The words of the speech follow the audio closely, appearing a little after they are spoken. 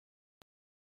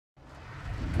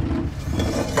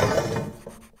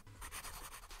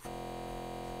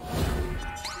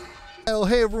Well,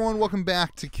 hey everyone, welcome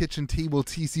back to Kitchen Table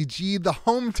TCG, the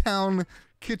hometown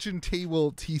Kitchen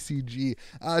Table TCG.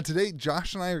 Today,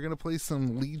 Josh and I are going to play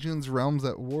some Legions Realms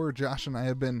at War. Josh and I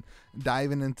have been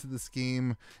diving into this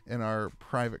game in our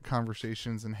private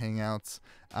conversations and hangouts.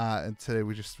 And today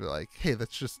we just were like, hey,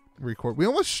 let's just record. We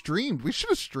almost streamed. We should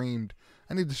have streamed.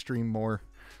 I need to stream more.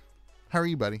 How are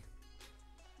you, buddy?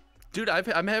 Dude,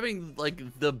 I'm having like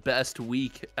the best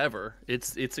week ever.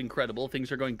 It's incredible.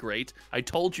 Things are going great. I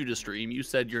told you to stream. You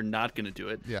said you're not going to do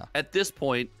it. Yeah. At this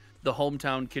point, the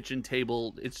hometown kitchen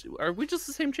table. Are we just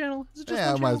the same channel? Is it just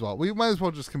yeah, one might channel? as well. We might as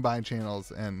well just combine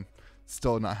channels and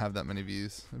still not have that many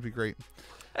views. It'd be great.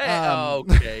 Hey,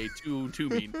 okay, too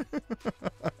mean.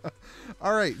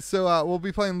 All right, so we'll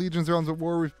be playing Legions Realms at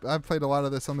War. I've played a lot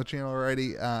of this on the channel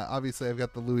already. Obviously, I've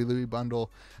got the Louie bundle,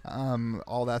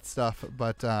 all that stuff.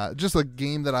 But just a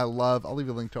game that I love. I'll leave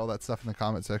a link to all that stuff in the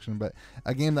comment section. But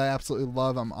a game that I absolutely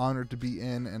love. I'm honored to be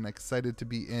in and excited to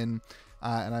be in.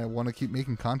 And I want to keep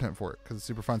making content for it because it's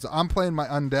super fun. So I'm playing my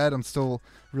Undead. I'm still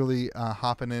really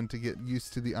hopping in to get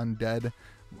used to the Undead.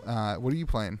 What are you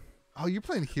playing? Oh, you're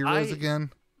playing Heroes again?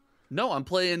 No, I'm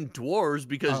playing Dwarves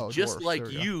because just Dwarfs,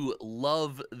 like you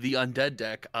love the Undead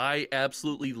deck, I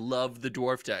absolutely love the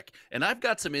Dwarf deck. And I've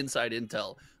got some inside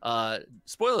intel.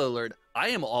 Spoiler alert, I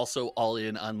am also all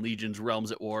in on Legions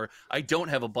Realms at War. I don't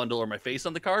have a bundle or my face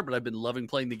on the card, but I've been loving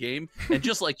playing the game. And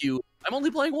just like you, I'm only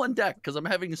playing one deck because I'm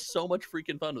having so much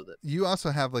freaking fun with it. You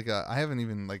also have like I haven't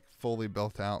even like fully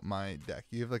built out my deck.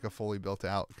 You have like a fully built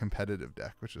out competitive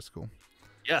deck, which is cool.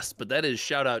 Yes, but that is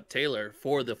shout out Taylor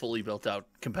for the fully built out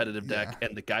competitive deck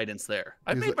and the guidance there.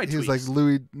 I made my tweaks. He's like,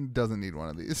 Louis doesn't need one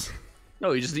of these.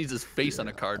 No, he just needs his face on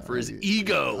a card for his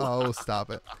ego. Oh, stop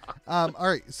it. All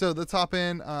right, so let's hop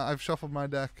in. I've shuffled my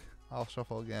deck. I'll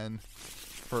shuffle again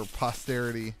for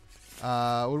posterity.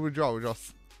 What do we draw? We draw.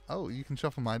 Oh, you can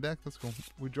shuffle my deck. That's cool.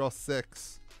 We draw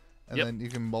 6, and then you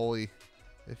can mully.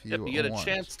 If you get a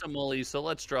chance to mully, so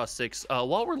let's draw 6.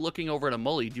 While we're looking over at a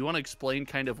mully, do you want to explain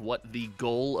kind of what the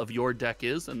goal of your deck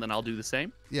is, and then I'll do the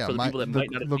same? Yeah, for the people that might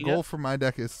not have the seen goal it? for my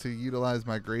deck is to utilize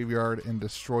my graveyard and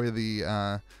destroy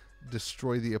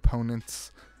the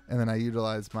opponents, and then I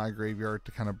utilize my graveyard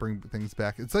to kind of bring things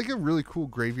back. It's like a really cool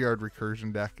graveyard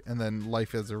recursion deck, and then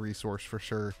life as a resource for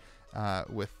sure,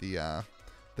 with the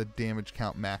damage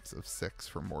count max of 6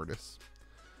 for Mortis.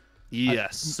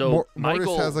 Yes. So Mortis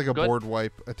goal, has like a board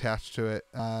wipe attached to it.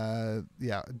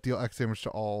 Yeah, deal X damage to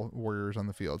all warriors on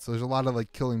the field. So there's a lot of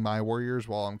like killing my warriors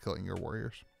while I'm killing your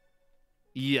warriors.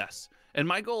 Yes. And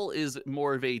my goal is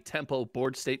more of a tempo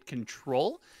board state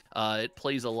control. It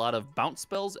plays a lot of bounce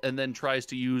spells and then tries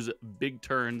to use big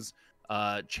turns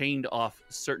chained off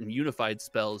certain unified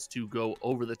spells to go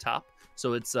over the top.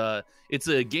 So it's a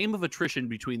game of attrition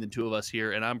between the two of us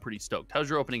here, and I'm pretty stoked. How's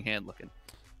your opening hand looking?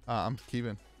 I'm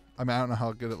keeping. I mean, I don't know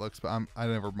how good it looks, but I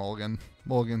never mulligan.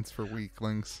 Mulligans for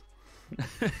weaklings.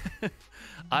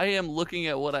 I am looking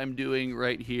at what I'm doing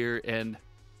right here, and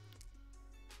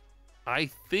I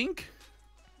think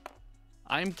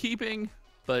I'm keeping,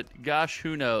 but gosh,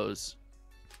 who knows?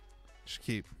 Just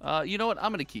keep. You know what?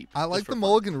 I'm going to keep. I like the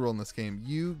mulligan rule in this game.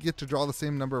 You get to draw the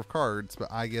same number of cards, but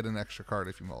I get an extra card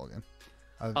if you mulligan.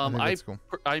 I think that's cool.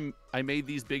 I made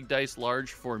these big dice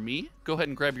large for me. Go ahead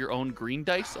and grab your own green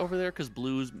dice over there because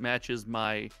blues matches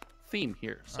my theme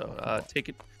here. So take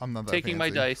it. I'm not that taking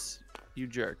fancy. my dice, you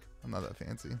jerk. I'm not that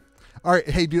fancy. All right,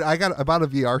 hey dude, I bought a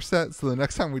VR set, so the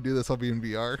next time we do this, I'll be in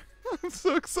VR. I'm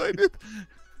so excited.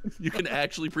 You can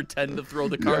actually pretend to throw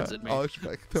the cards at me. I'll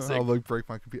like break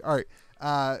my computer. All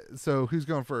right, so who's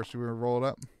going first? We're gonna roll it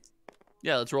up.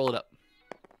 Yeah, let's roll it up.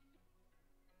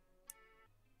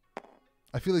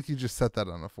 I feel like you just set that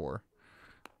on a 4.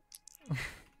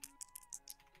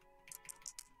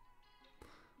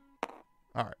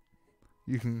 All right.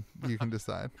 You can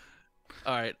decide.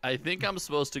 All right. I think I'm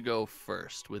supposed to go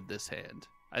first with this hand.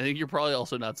 I think you're probably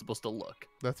also not supposed to look.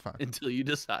 That's fine. Until you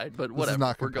decide, but whatever. This is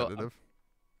not competitive.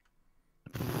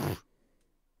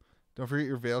 Don't forget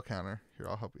your veil counter. Here,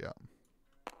 I'll help you out.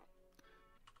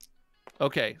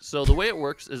 Okay, so the way it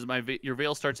works is your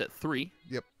veil starts at 3.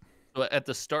 Yep. So at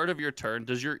the start of your turn,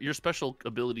 does your special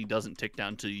ability doesn't tick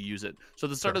down till you use it. So at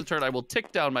the start of the turn, I will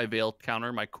tick down my veil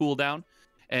counter, my cooldown,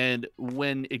 and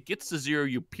when it gets to 0,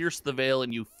 you pierce the veil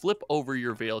and you flip over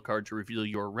your veil card to reveal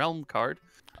your realm card.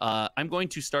 I'm going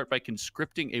to start by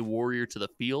conscripting a warrior to the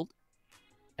field.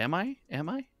 Am I?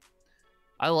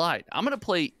 I lied. I'm going to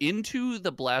play into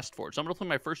the Blast Forge. So I'm going to play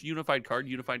my first unified card.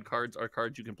 Unified cards are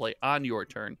cards you can play on your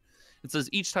turn. It says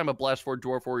each time a Blast Forge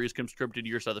Dwarf Warrior is conscripted to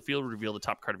your side of the field, reveal the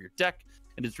top card of your deck.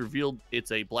 And it's revealed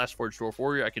it's a Blast Forge Dwarf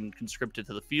Warrior. I can conscript it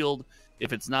to the field.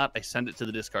 If it's not, I send it to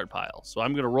the discard pile. So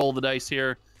I'm going to roll the dice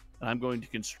here. and I'm going to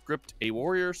conscript a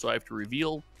warrior, so I have to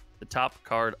reveal the top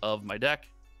card of my deck.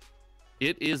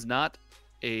 It is not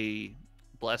a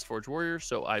Blastforge warrior,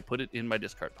 so I put it in my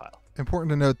discard pile. Important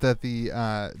to note that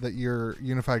that your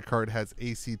unified card has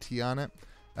ACT on it.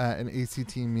 And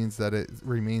ACT means that it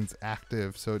remains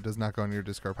active, so it does not go on your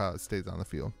discard pile. It stays on the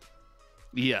field.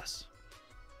 Yes.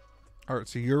 All right,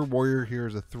 so your warrior here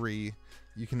is a 3.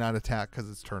 You cannot attack because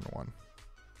it's turn 1.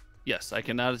 Yes, I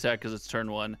cannot attack because it's turn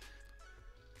 1.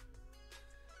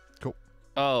 Cool.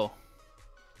 Oh.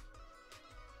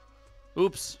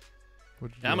 Oops.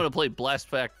 I'm going to play Blast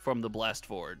Pack from the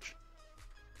Blastforge.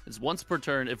 It's once per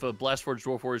turn. If a Blastforge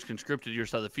Dwarf Warrior is conscripted to your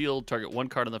side of the field, target one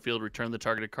card on the field, return the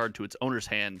targeted card to its owner's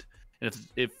hand. And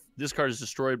if this card is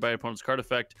destroyed by an opponent's card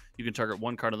effect, you can target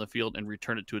one card on the field and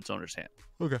return it to its owner's hand.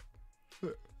 Okay.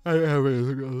 I didn't have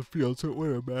anything on the field, so it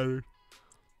wouldn't matter.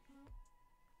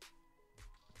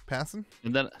 Passing?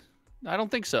 And then, I don't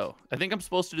think so. I think I'm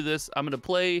supposed to do this. I'm going to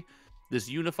play this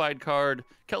unified card,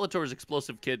 Kelator's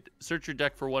Explosive Kit. Search your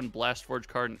deck for one Blastforge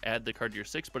card and add the card to your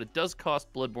 6, but it does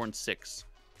cost Bloodborne 6.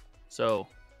 So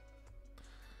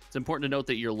it's important to note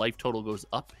that your life total goes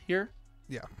up here.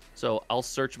 Yeah. So I'll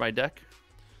search my deck,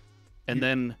 and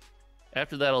then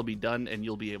after that I'll be done, and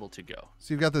you'll be able to go.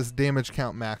 So you've got this damage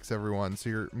count max, everyone. So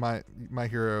your my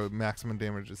hero maximum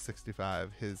damage is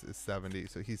 65. His is 70.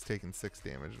 So he's taking 6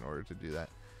 damage in order to do that.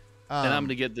 And I'm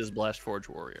gonna get this Blastforge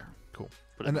Warrior. Cool.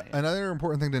 And another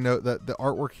important thing to note that the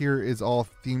artwork here is all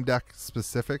theme deck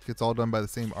specific. It's all done by the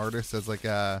same artist as like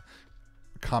a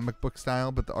comic book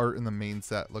style, but the art in the main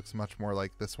set looks much more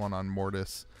like this one on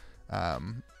Mortis,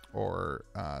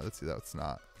 let's see, that's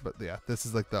not, but yeah, this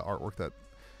is like the artwork that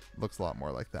looks a lot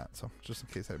more like that. So just in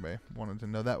case anybody wanted to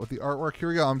know that with the artwork, here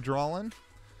we go. I'm drawing.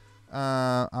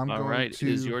 It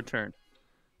is your turn.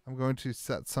 I'm going to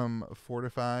set some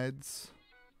fortifieds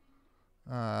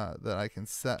that I can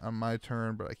set on my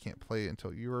turn, but I can't play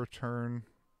until your turn.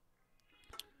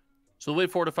 So the way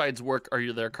Fortifieds work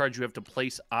are they're cards you have to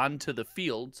place onto the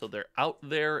field, so they're out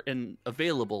there and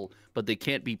available, but they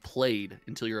can't be played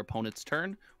until your opponent's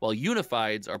turn, while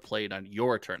Unifieds are played on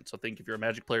your turn. So think if you're a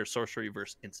Magic player, sorcery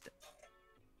versus instant.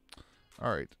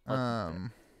 All right.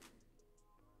 I'm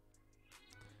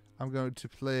going to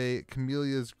play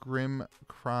Camellia's Grim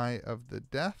Cry of the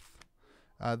Death.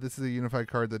 This is a unified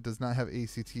card that does not have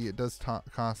ACT. It does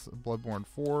cost Bloodborne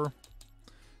 4.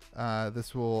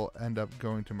 This will end up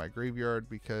going to my graveyard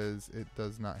because it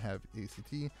does not have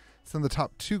ACT. Send the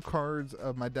top 2 cards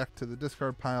of my deck to the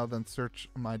discard pile, then search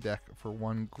my deck for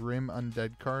one Grim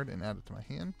Undead card and add it to my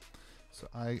hand. So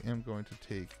I am going to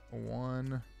take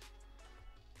 1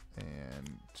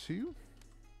 and 2.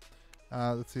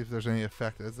 Let's see if there's any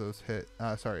effect as those hit.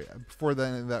 Before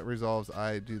then that resolves,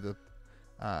 I do the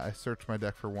I search my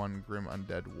deck for one Grim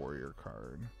Undead Warrior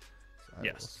card. So I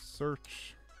will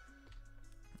search.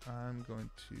 I'm going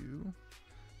to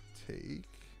take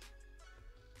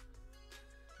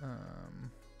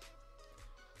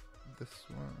this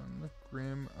one,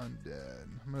 Grim Undead.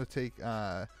 I'm going to take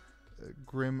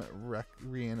Grim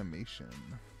Reanimation.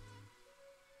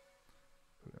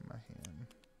 Put it in my hand.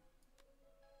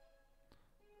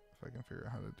 If I can figure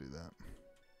out how to do that.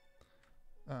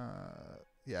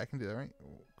 Yeah, I can do that, right?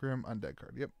 Grim Undead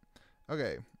card. Yep.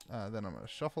 Okay. Then I'm going to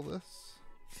shuffle this.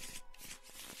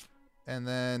 And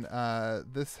then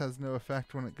this has no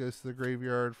effect when it goes to the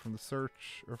graveyard from the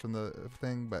search or from the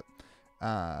thing, but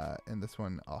and this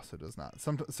one also does not.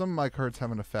 Some of my cards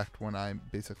have an effect when I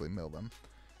basically mill them.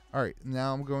 All right,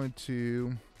 now I'm going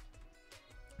to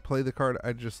play the card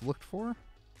I just looked for.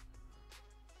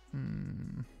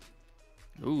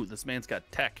 Ooh, this man's got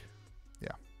tech.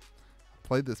 Yeah.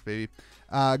 Played this baby.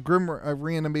 Grim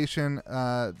Reanimation.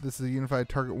 This is a unified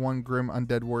target one Grim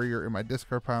Undead Warrior in my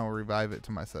discard pile. I'll revive it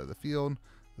to my side of the field.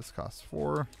 This costs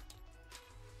 4.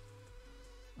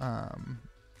 I'm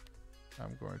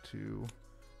going to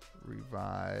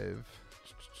revive.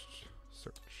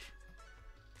 Search.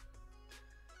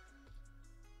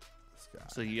 This guy.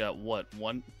 So you got what?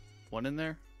 One in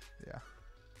there? Yeah.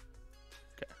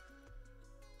 Okay.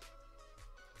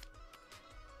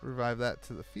 Revive that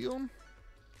to the field.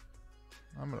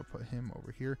 I'm going to put him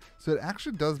over here. So it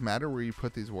actually does matter where you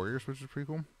put these warriors, which is pretty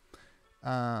cool.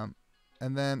 And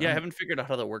then... Yeah, I haven't figured out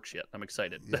how that works yet. I'm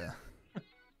excited. Yeah.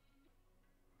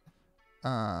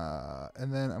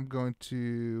 And then I'm going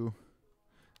to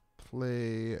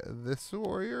play this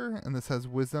warrior. And this has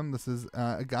Wisdom. This is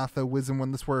Agatha Wisdom.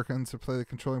 When this works, to play, the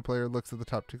controlling player looks at the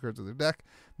top 2 cards of their deck.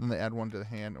 Then they add 1 to the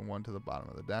hand and 1 to the bottom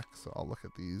of the deck. So I'll look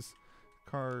at these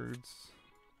cards.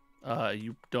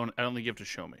 You don't. I don't think you have to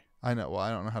show me. I know. Well, I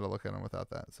don't know how to look at them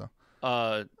without that. So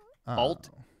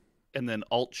Alt and then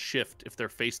Alt Shift if they're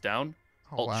face down.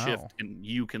 Oh, Alt wow. Shift, and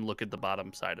you can look at the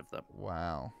bottom side of them.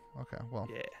 Wow. Okay. Well.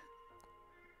 Yeah.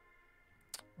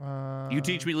 Yeah. You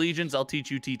teach me Legions, I'll teach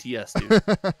you TTS, dude.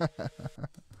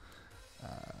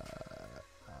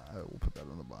 I will put that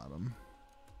on the bottom.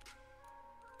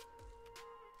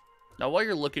 Now, while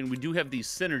you're looking, we do have these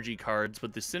synergy cards,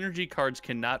 but the synergy cards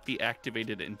cannot be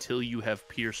activated until you have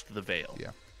pierced the veil.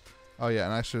 Yeah. Oh, yeah,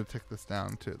 and I should have ticked this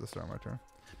down, too, at the start of my turn.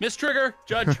 Miss trigger,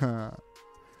 Judge. All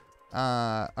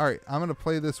right, I'm going to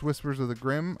play this Whispers of the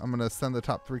Grim. I'm going to send the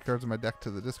top 3 cards of my deck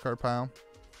to the discard pile.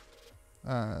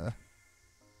 One.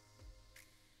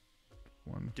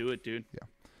 Do it, dude. Yeah.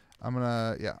 I'm going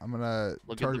to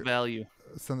Look at the value.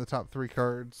 Send the top 3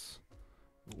 cards.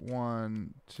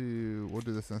 1, 2, we'll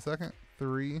do this in a second.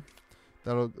 3.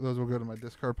 Those will go to my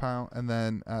discard pile, and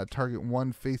then target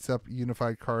 1 face-up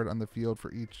unified card on the field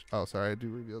for each. Oh, sorry, I do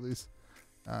reveal these.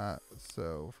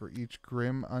 So for each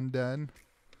Grim Undead,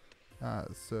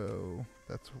 so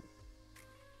that's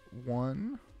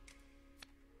 1,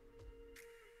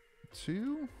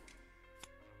 2,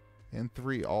 and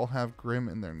 3 all have Grim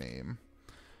in their name.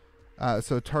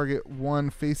 So target 1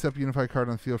 face-up unified card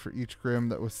on the field for each Grim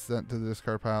that was sent to the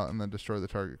discard pile, and then destroy the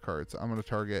target card. So I'm going to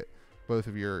target both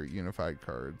of your unified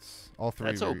cards. All 3.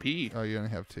 That's OP. Oh, you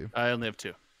only have 2. I only have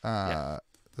 2. Yeah.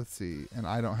 Let's see. And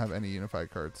I don't have any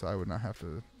unified cards, so I would not have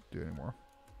to do any more.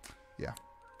 Yeah.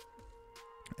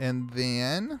 And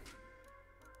then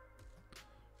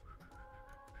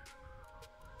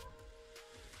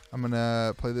I'm going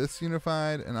to play this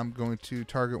unified, and I'm going to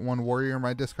target 1 warrior in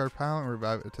my discard pile and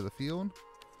revive it to the field.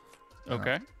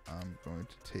 Okay. I'm going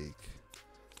to take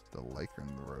the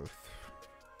Lycan Growth.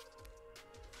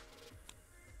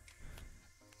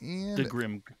 And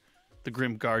the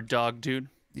Grim Guard dog, dude.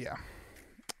 yeah.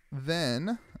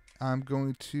 Then I'm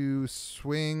going to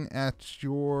swing at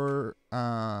your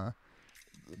Blastforge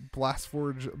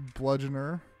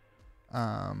Bludgeoner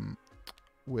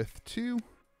with 2.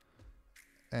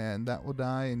 And that will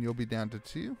die, and you'll be down to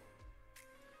 2.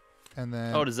 And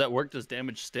then... Oh, does that work? Does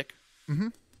damage stick? Mm-hmm.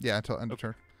 Yeah, until end of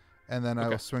turn. And then I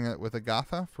will swing it with a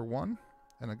Gatha for 1.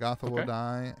 And a Gatha will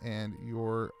die, and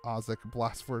your Ozek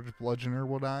Blastforge Bludgeoner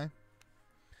will die.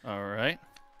 All right.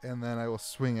 And then I will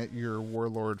swing at your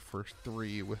Warlord for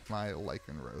 3 with my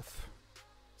Lycanroth.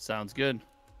 Sounds good.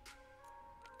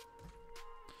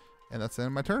 And that's the end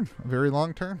of my turn. A very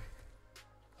long turn.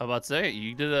 How about to say it?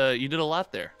 You did a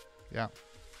lot there. Yeah.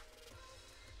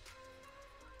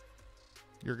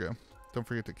 You're good. Don't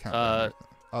forget to count.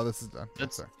 Oh, this is done.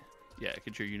 That's sorry. Yeah,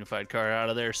 get your unified card out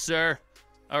of there, sir.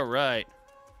 All right.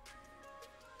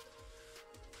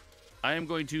 I am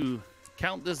going to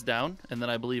count this down, and then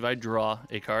I believe I draw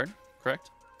a card,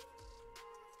 correct?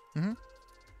 Mm-hmm.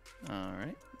 All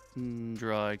right.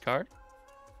 Draw a card.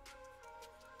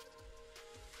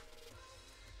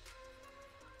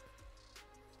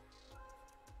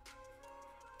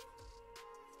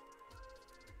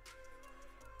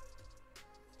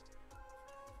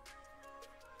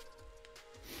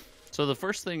 So the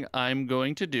first thing I'm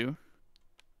going to do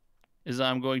is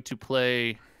I'm going to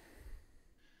play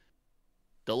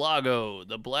Delago,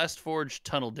 the Blastforge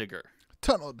Tunnel Digger.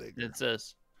 Tunnel Digger. It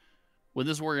says, when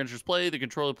this warrior enters play, the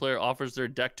controller player offers their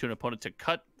deck to an opponent to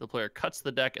cut. The player cuts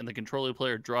the deck, and the controller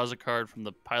player draws a card from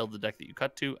the pile of the deck that you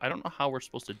cut to. I don't know how we're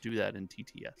supposed to do that in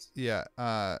TTS. Yeah,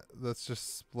 let's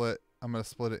just split. I'm going to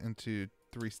split it into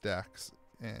 3 stacks,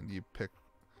 and you pick.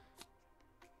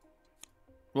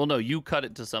 Well, no, you cut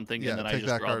it to something, and then I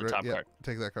just draw the top card.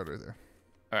 Take that card right there.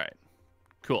 All right.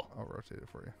 Cool. I'll rotate it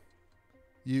for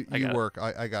you. You work.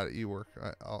 I got it. You work.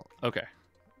 I'll. Okay.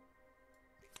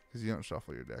 Because you don't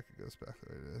shuffle your deck. It goes back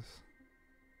the way it is.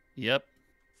 Yep.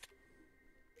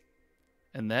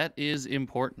 And that is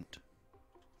important.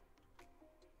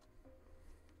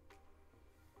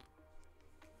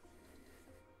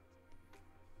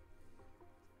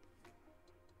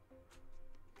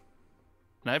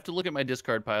 And I have to look at my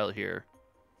discard pile here.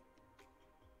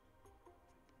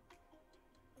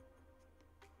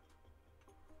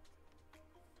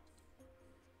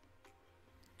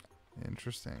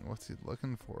 Interesting. What's he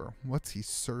looking for? What's he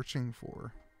searching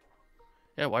for?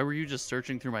 Yeah, why were you just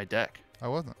searching through my deck? I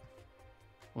wasn't.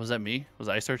 Was that me? Was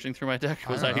I searching through my deck?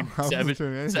 Was I wasn't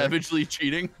doing anything. savagely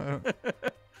cheating?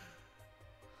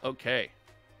 Okay.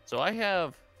 So I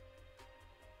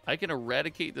can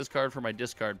eradicate this card from my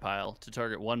discard pile to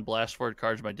target 1 Blastforge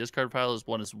card to my discard pile as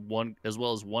well as 1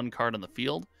 card on the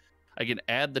field. I can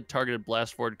add the targeted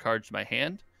Blastforge card to my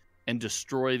hand and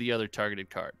destroy the other targeted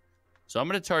card. So I'm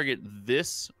going to target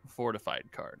this fortified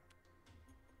card.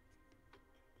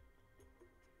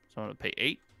 So I'm going to pay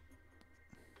 8.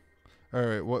 All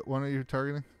right. What one are you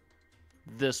targeting?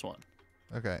 This one.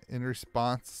 Okay. In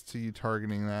response to you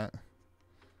targeting that,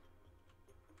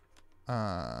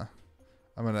 I'm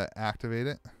gonna activate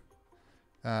it.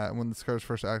 When this card is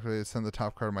first activated, send the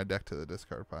top card of my deck to the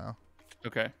discard pile.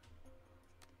 Okay.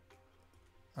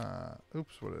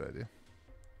 Oops, what did I do?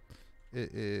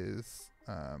 It is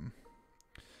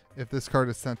if this card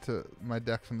is sent to my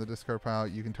deck from the discard pile,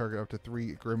 you can target up to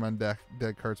 3 Grim Undead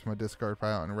dead cards from my discard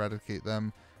pile and eradicate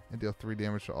them and deal 3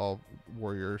 damage to all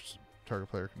warriors target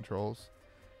player controls.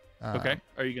 Okay.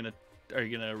 Are you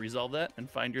gonna resolve that and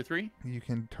find your 3? You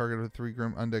can target up to 3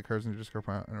 Grim Undead cards in your discard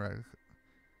pile and eradicate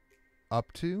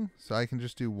up to. So I can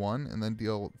just do 1 and then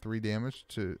deal 3 damage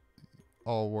to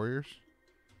all warriors.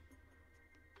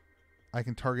 I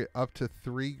can target up to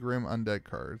 3 Grim Undead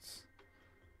cards.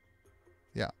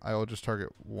 Yeah, I will just target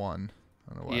 1.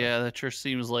 I don't know why. Yeah, that sure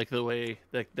seems like the way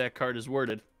that card is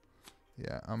worded.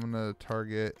 Yeah, I'm going to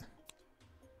target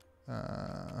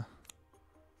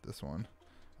this one.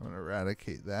 I'm going to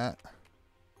eradicate that.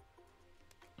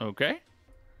 Okay.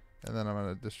 And then I'm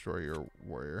going to destroy your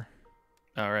warrior.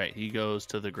 All right, he goes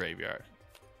to the graveyard.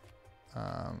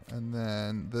 And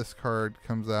then this card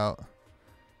comes out.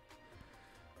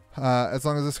 As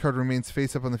long as this card remains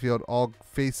face up on the field, all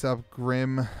face up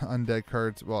Grim Undead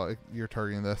cards. Well, you're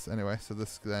targeting this anyway, so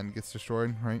this then gets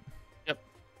destroyed, right? Yep.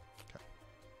 Okay.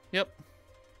 Yep.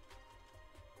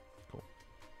 Cool.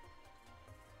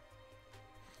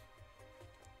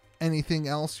 Anything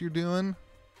else you're doing?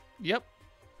 Yep.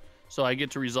 So I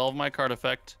get to resolve my card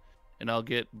effect, and I'll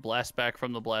get Blast back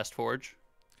from the Blast Forge.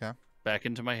 Okay. Back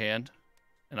into my hand,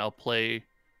 and I'll play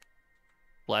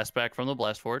Blast back from the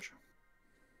Blast Forge.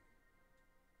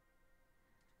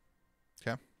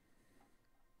 Okay.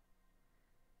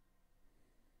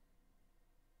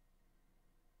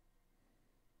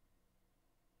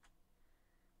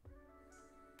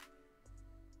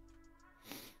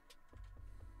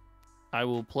 I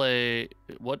will play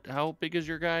what? How big is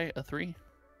your guy? A 3?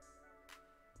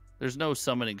 There's no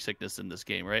summoning sickness in this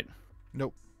game, right?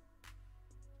 Nope.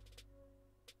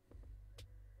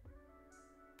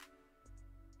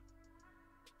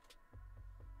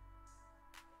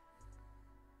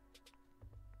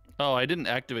 Oh, I didn't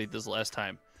activate this last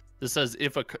time. This says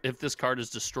if this card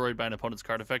is destroyed by an opponent's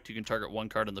card effect, you can target 1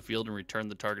 card on the field and return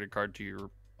the targeted card to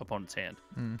your opponent's hand.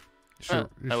 Sure.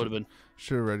 That would have been.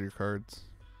 Should have read your cards.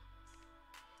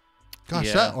 Gosh,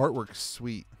 Yeah. that artwork's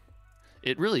sweet.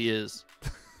 It really is.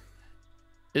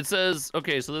 It says,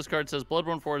 okay, so this card says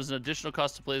Bloodborne Forge is an additional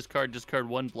cost to play this card. Discard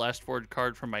 1 Blast Forge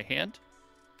card from my hand.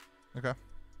 Okay.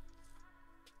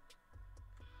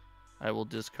 I will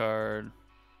discard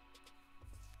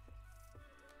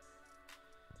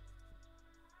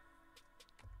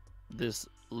this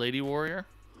Lady Warrior.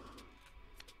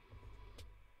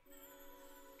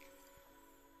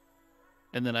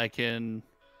 And then I can...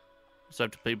 So I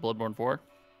have to play Bloodborne 4.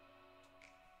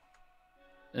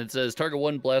 And it says target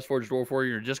 1 Blast Forge Dwarf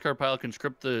Warrior in your discard pile.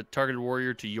 Conscript the targeted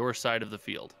warrior to your side of the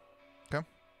field. Okay.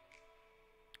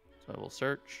 So I will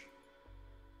search.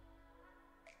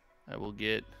 I will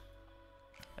get...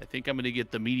 I think I'm going to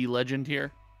get the Meaty Legend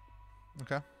here.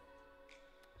 Okay.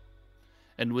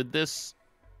 And with this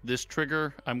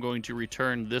trigger, I'm going to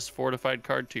return this fortified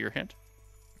card to your hand.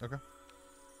 Okay.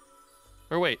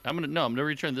 Or wait, I'm gonna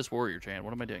return this warrior to hand.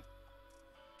 What am I doing?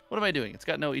 What am I doing? It's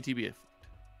got no ETB effect.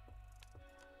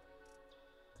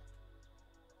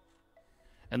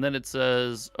 And then it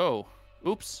says, oh,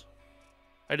 oops.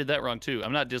 I did that wrong too.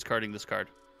 I'm not discarding this card.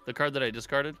 The card that I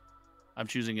discarded, I'm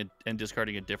choosing and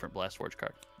discarding a different Blast Forge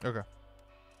card. Okay.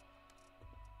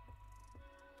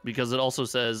 Because it also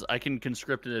says I can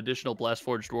conscript an additional Blast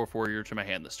Forge Dwarf Warrior to my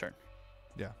hand this turn.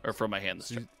 Yeah. Or from my hand this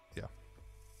turn. Yeah.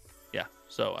 Yeah.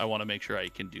 So I want to make sure I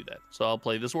can do that. So I'll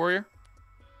play this warrior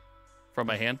from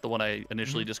my hand, the one I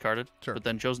initially discarded, but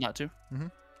then chose not to.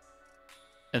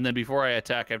 And then before I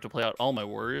attack, I have to play out all my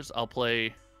warriors. I'll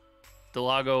play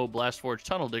Delago, Blast Forge,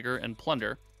 Tunnel Digger, and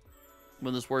Plunder.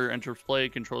 When this warrior enters play,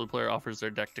 controller player offers their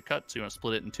deck to cut, so you want to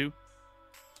split it in 2.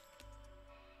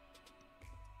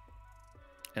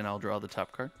 And I'll draw the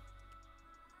top card.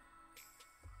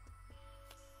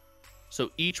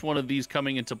 So each one of these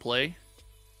coming into play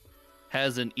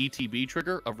has an ETB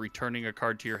trigger of returning a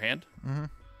card to your hand.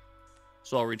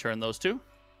 So I'll return those 2.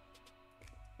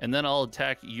 And then I'll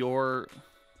attack your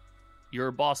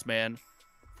boss man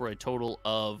for a total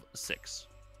of 6.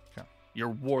 Okay. Your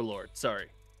warlord, sorry.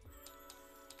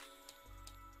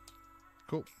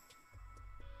 Cool.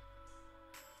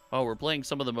 Oh, we're playing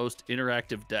some of the most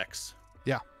interactive decks.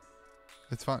 Yeah.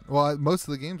 It's fun. Well, most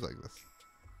of the games like this.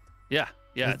 Yeah.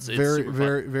 Yeah, it's very, super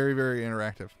very, fun. very, very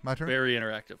interactive. My turn. Very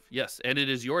interactive. Yes, and it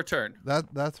is your turn.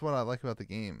 That's what I like about the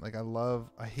game. Like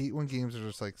I hate when games are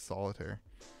just like solitaire.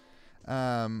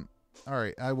 All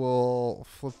right, I will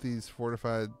flip these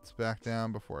fortifieds back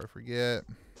down before I forget.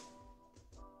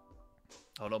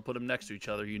 Oh, don't put them next to each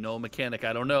other. You know, mechanic.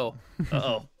 I don't know.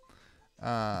 Uh-oh.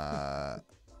 That's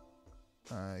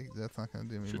not gonna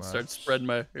do me Should much. start spreading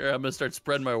my. Here, I'm gonna start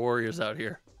spreading my warriors out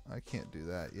here. I can't do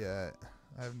that yet.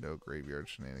 I have no graveyard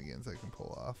shenanigans I can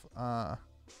pull off.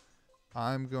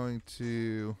 I'm going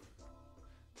to.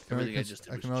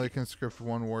 I can only conscript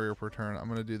one warrior per turn. I'm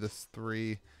gonna do this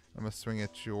 3. I'm gonna swing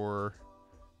at your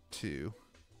 2.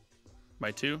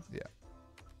 My 2? Yeah.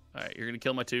 All right, you're gonna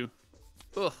kill my 2.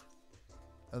 Ugh.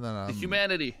 And then the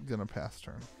humanity. Gonna pass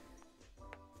turn.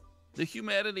 The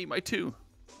humanity, my 2.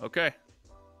 Okay. All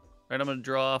right, I'm gonna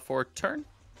draw for turn.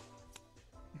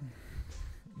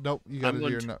 Nope, you gotta do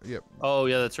your no. Yep. Oh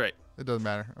yeah, that's right. It doesn't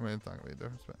matter. I mean, it's not gonna be a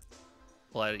difference, but.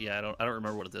 Well, I don't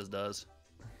remember what this does.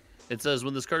 It says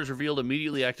when this card is revealed,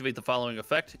 immediately activate the following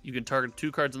effect. You can target 2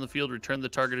 cards on the field. Return the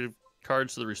targeted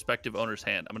cards to the respective owner's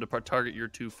hand. I'm going to target your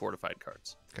 2 fortified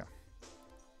cards. Okay.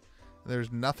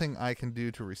 There's nothing I can do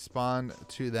to respond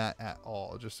to that at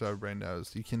all. Just so everybody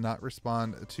knows, you cannot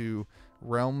respond to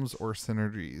realms or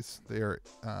synergies. They are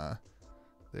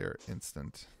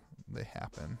instant. They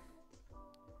happen.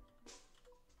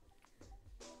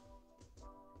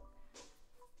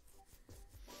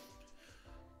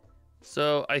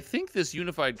 So I think this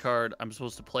unified card I'm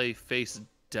supposed to play face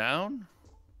down.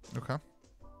 Okay.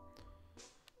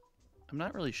 I'm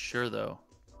not really sure though.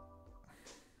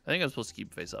 I think I'm supposed to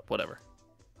keep face up. Whatever.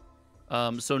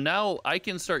 So now I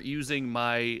can start using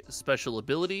my special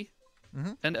ability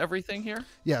and everything here.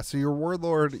 Yeah. So your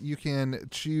warlord, you can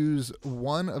choose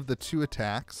one of the 2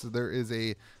 attacks. So there is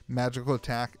a magical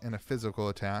attack and a physical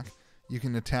attack. You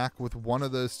can attack with one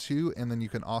of those 2, and then you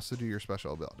can also do your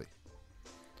special ability.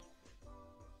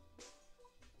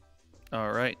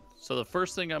 All right. So the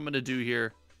first thing I'm going to do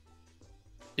here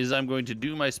is I'm going to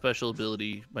do my special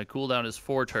ability. My cooldown is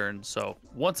 4 turns. So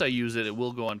once I use it, it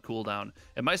will go on cooldown.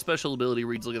 And my special ability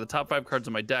reads, look at the top 5 cards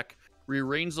on my deck,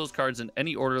 rearrange those cards in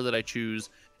any order that I choose,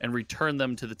 and return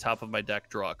them to the top of my deck,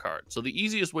 draw a card. So the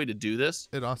easiest way to do this...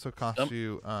 It also costs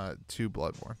you 2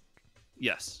 Bloodborne.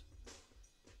 Yes.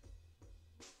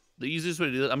 The easiest way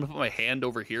to do this, I'm going to put my hand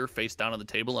over here face down on the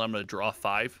table, and I'm going to draw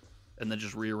 5. And then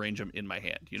just rearrange them in my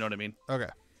hand. You know what I mean? Okay.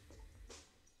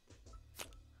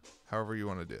 However you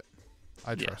want to do it.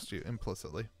 I trust you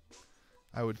implicitly.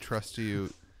 I would trust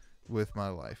you with my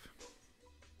life.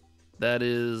 That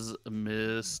is a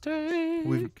mistake.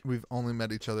 We've only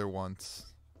met each other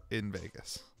once in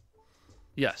Vegas.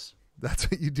 Yes. That's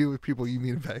what you do with people you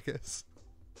meet in Vegas.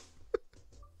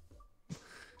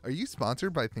 Are you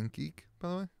sponsored by ThinkGeek, by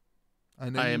the way?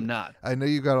 I am not. I know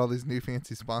you got all these new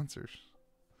fancy sponsors.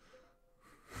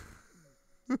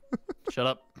 Shut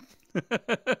up.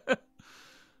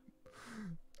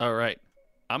 All right.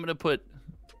 I'm going to put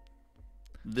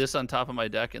this on top of my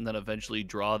deck and then eventually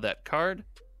draw that card.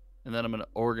 And then I'm going to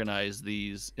organize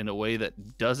these in a way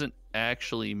that doesn't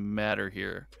actually matter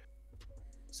here.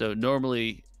 So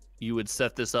normally you would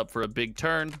set this up for a big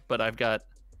turn, but I've got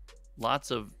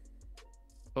lots of...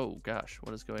 Oh, gosh.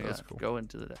 What is going on? Cool. Go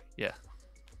into the deck. Yeah.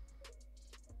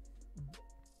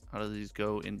 How do these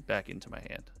go back into my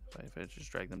hand? If I just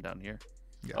drag them down here.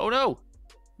 Yeah. Oh no!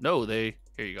 No, here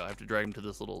you go. I have to drag them to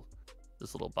this little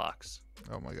box.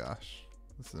 Oh my gosh.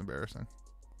 This is embarrassing.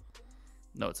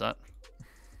 No, it's not.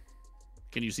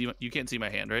 Can you see you can't see my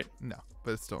hand, right? No,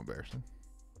 but it's still embarrassing.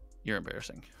 You're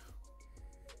embarrassing.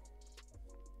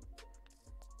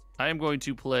 I am going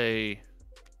to play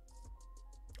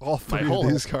all 3 of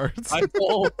these cards. My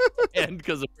whole hand,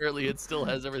 because apparently it still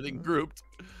has everything grouped.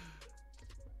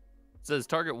 It says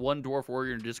target 1 dwarf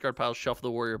warrior in your discard pile, shuffle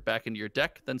the warrior back into your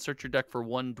deck, then search your deck for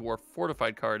 1 dwarf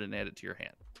fortified card and add it to your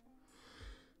hand.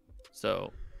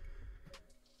 So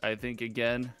I think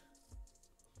again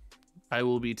I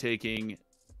will be taking...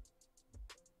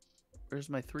 Where's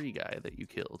my 3 guy that you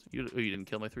killed? You didn't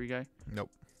kill my 3 guy?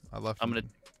 Nope. I left I'm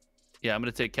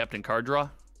gonna take Captain Card Draw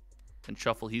and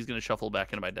shuffle. He's gonna shuffle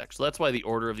back into my deck. So that's why the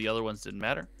order of the other ones didn't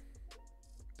matter.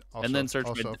 Then search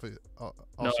No,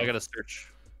 I gotta search.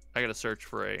 I gotta search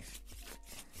for a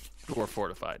dwarf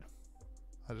fortified.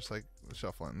 I just like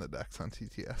shuffling the decks on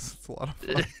TTS. It's a lot of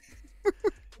fun.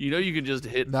 You know you can just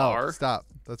hit R. No, stop.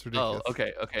 That's ridiculous. Oh,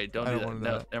 okay. Don't do that.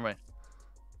 No, never mind.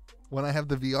 When I have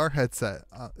the VR headset,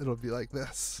 it'll be like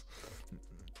this.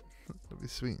 It'll be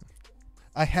sweet.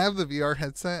 I have the VR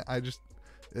headset.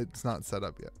 It's not set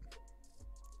up yet.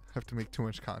 I have to make too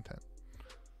much content.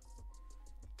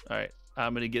 All right.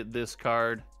 I'm gonna get this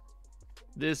card.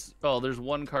 There's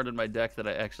one card in my deck that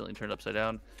I accidentally turned upside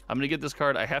down. I'm gonna get this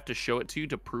card. I have to show it to you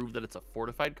to prove that it's a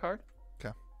fortified card.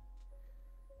 Okay.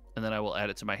 And then I will add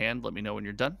it to my hand. Let me know when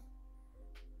you're done.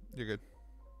 You're good.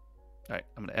 All right,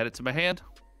 I'm gonna add it to my hand.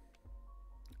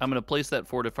 I'm gonna place that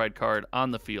fortified card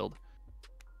on the field,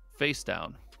 face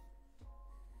down.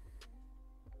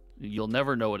 You'll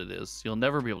never know what it is. You'll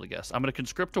never be able to guess. I'm gonna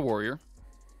conscript a warrior,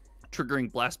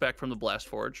 triggering blast back from the blast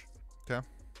forge. Okay.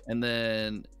 And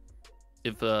then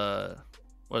if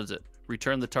what is it?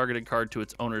 Return the targeted card to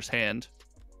its owner's hand.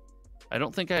 I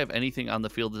don't think I have anything on the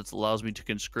field that allows me to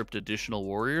conscript additional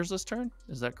warriors this turn.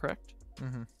 Is that correct?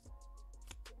 Mm-hmm.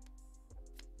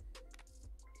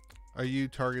 Are you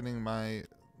targeting my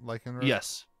Lycanroc?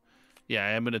 Yes. Yeah,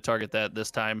 I am going to target that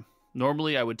this time.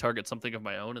 Normally, I would target something of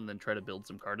my own and then try to build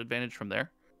some card advantage from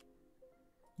there.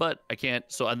 But I can't.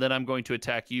 So and then I'm going to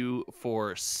attack you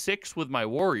for 6 with It's my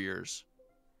warriors.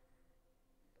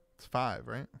 5,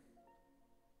 right?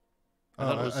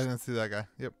 I didn't see that guy.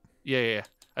 Yep. Yeah.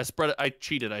 I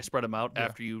cheated. I spread them out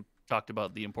after you talked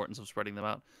about the importance of spreading them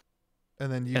out.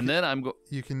 And then you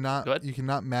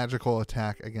cannot magical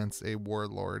attack against a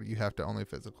warlord. You have to only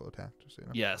physical attack. Just so you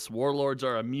know. Yes, warlords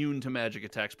are immune to magic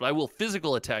attacks, but I will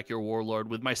physical attack your warlord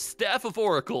with my Staff of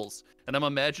Oracles. And I'm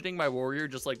imagining my warrior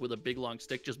just like with a big long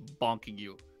stick just bonking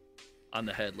you on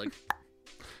the head like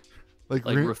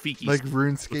Rafiki. Like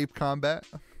RuneScape combat.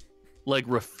 Like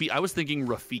I was thinking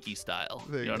Rafiki style.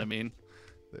 You know what I mean?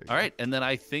 All right, and then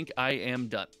I think I am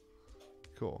done.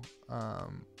 Cool.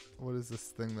 What is this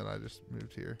thing that I just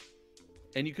moved here?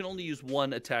 And you can only use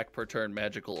 1 attack per turn,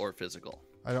 magical or physical.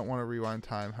 I don't want to rewind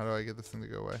time. How do I get this thing to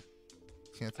go away?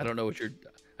 I don't know what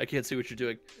I can't see what you're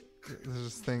doing. There's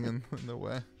this thing in the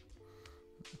way.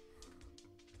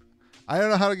 I don't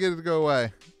know how to get it to go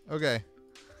away. Okay.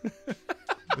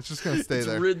 It's just going to stay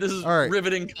there. This is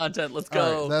riveting content. Let's go.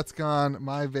 All right, that's gone.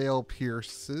 My veil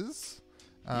pierces.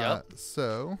 Yep.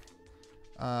 So,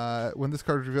 when this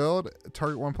card is revealed,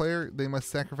 target one player. They must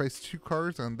sacrifice 2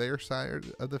 cards on their side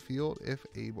of the field if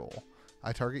able.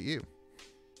 I target you.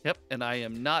 Yep, and I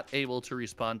am not able to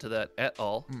respond to that at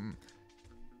all.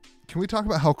 Can we talk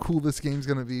about how cool this game's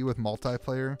going to be with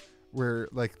multiplayer? Where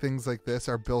like things like this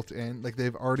are built in, like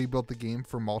they've already built the game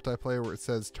for multiplayer where it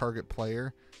says target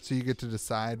player, so you get to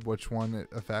decide which one it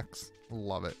affects.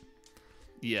 Love it.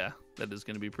 Yeah, that is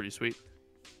going to be pretty sweet.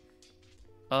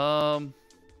 One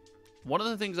of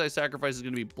the things I sacrifice is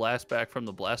going to be blast back from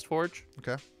the blast forge.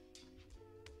 Okay.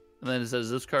 And then it says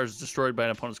this card is destroyed by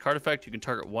an opponent's card effect. You can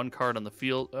target 1 card on the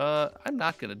field. I'm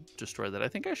not going to destroy that. I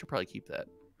think I should probably keep that.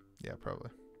 Yeah,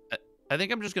 probably. I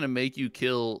think I'm just going to make you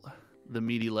kill the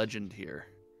meaty legend here.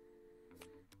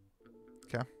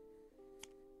 Okay.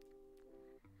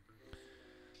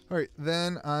 All right,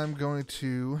 then I'm going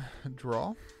to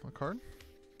draw a card.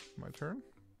 My turn.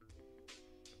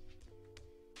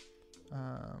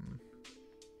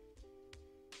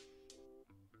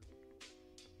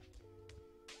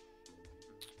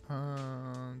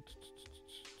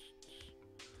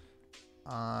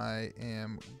 I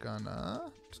am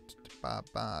gonna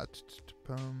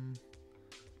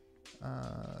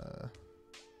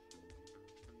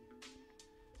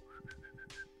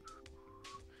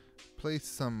place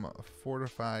some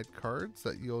fortified cards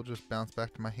that you'll just bounce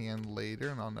back to my hand later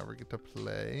and I'll never get to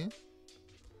play.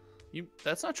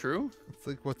 That's not true. It's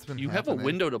like what's been You happening. have a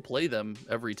window to play them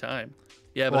every time.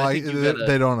 Yeah, but well, I think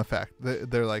they don't affect.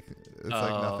 They're like, it's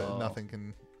like nothing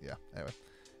can, yeah. Anyway.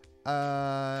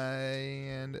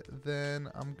 And then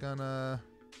I'm gonna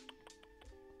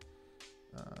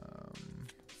let's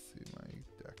see my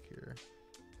deck here.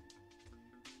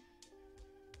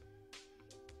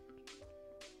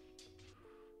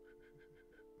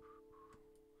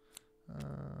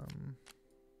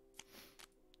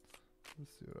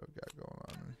 Let's see what I've got going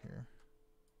on in here.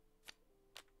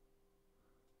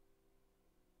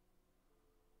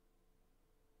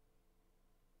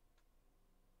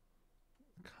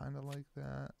 Kind of like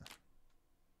that.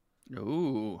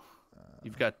 Ooh.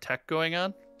 You've got tech going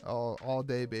on? All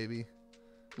day, baby.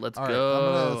 Let's all go. Right,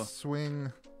 I'm gonna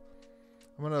swing.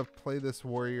 I'm gonna play this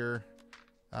warrior,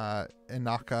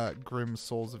 Inaka Grim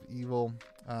Souls of Evil.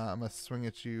 I'm gonna swing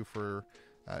at you for.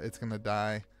 It's gonna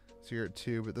die, so you're at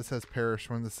 2. But this has perish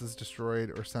when this is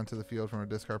destroyed or sent to the field from a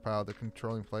discard pile. The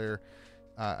controlling player,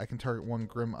 I can target 1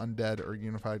 Grim Undead or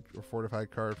Unified or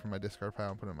Fortified card from my discard pile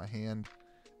and put it in my hand.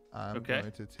 I'm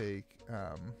going to take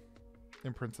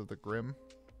Imprints of the Grim.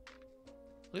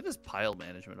 Look at this pile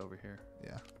management over here.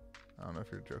 Yeah. I don't know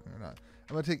if you're joking or not.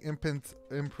 I'm going to take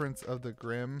Imprints of the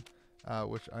Grim,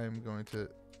 which I am going to...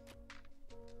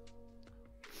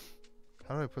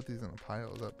 How do I put these in a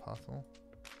pile? Is that possible?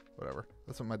 Whatever.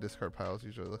 That's what my discard piles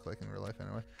usually look like in real life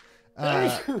anyway.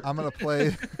 I'm going to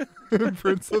play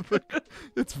Prince of the...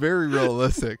 It's very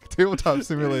realistic. Tabletop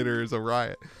Simulator is a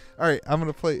riot. All right, I'm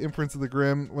going to play Imprints of the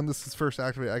Grim. When this is first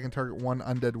activated, I can target one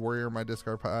undead warrior in my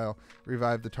discard pile,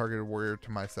 revive the targeted warrior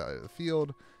to my side of the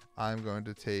field. I'm going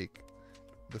to take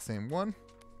the same one.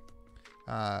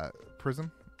 Prism.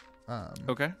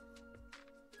 Okay.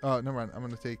 Oh, never mind. I'm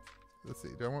going to take... Let's see.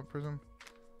 Do I want Prism?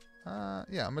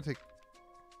 Yeah, I'm going to take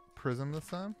Prism this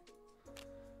time.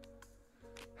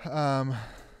 Oh,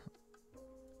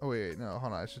 wait. No,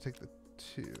 hold on. I should take the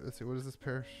 2. Let's see. What is this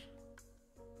parish?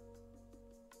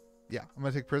 Yeah, I'm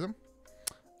going to take Prism.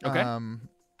 Okay.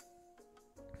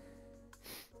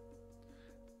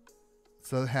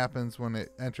 So that happens when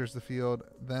it enters the field.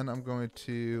 Then I'm going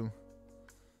to...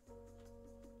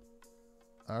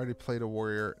 I already played a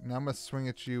warrior. Now I'm going to swing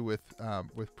at you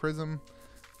with Prism.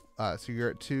 So you're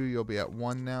at 2. You'll be at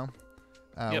 1 now.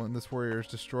 When this warrior is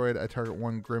destroyed, I target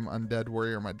one Grim Undead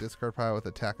warrior in my discard pile with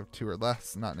attack of 2 or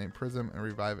less, not named Prism, and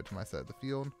revive it to my side of the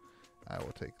field. I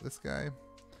will take this guy.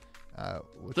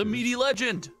 The meaty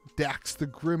legend! Dax the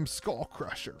Grim Skull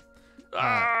Crusher.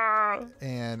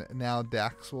 And now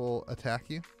Dax will attack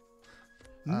you.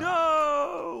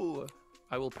 No!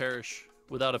 I will perish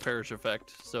without a perish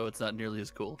effect, so it's not nearly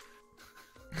as cool.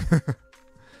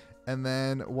 And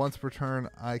then once per turn,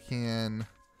 I can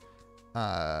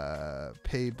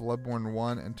pay Bloodborne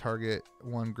 1 and target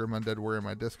one Grim Undead warrior in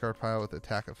my discard pile with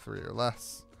attack of 3 or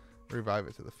less. Revive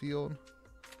it to the field.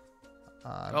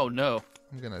 Oh no.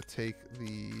 I'm going to take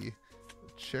the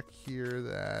chick here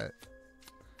that...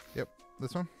 Yep,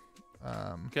 this one.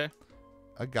 Okay.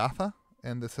 Agatha,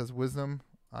 and this has wisdom.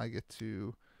 I get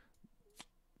to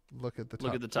look at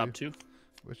the top 2.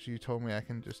 Which you told me I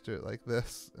can just do it like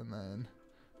this, and then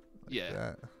like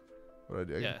that. What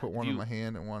do I do? I can put one in my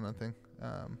hand and one on thing.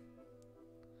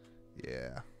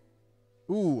 Yeah.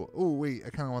 Ooh, wait. I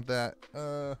kind of want that.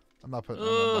 I'm not putting that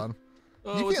on the bottom.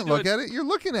 You can't look at it. You're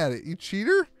looking at it. You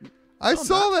cheater. I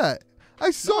saw that.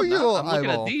 I saw your little eyeball. I'm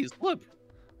looking at these. Look.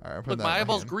 All right, look, my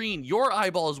eyeball's green. Your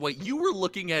eyeball is white. You were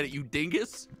looking at it, you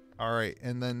dingus. All right,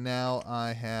 and then now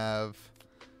I have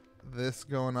this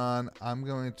going on. I'm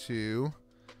going to...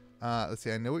 let's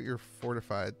see. I know what your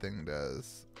fortified thing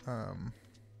does.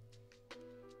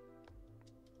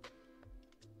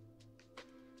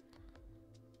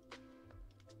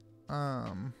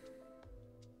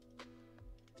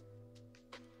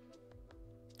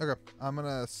 Okay, I'm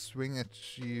gonna swing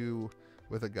at you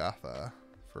with Agatha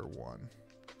for 1.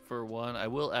 For 1, I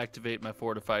will activate my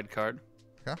fortified card.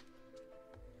 Okay.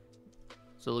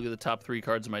 So look at the top 3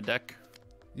 cards of my deck.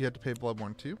 You have to pay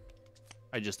Bloodborne 2.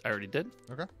 I already did.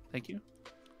 Okay. Thank you.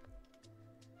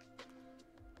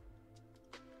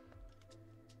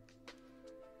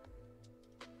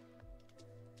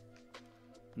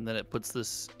 And then it puts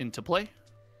this into play.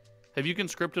 Have you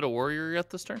conscripted a warrior yet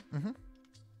this turn? Mm-hmm.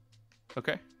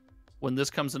 Okay. When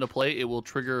this comes into play, it will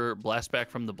trigger Blast Back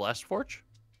from the Blast Forge.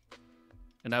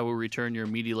 And I will return your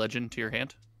meaty legend to your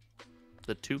hand.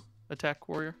 The 2 attack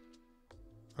warrior.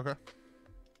 Okay.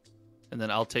 And then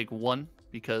I'll take 1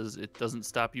 because it doesn't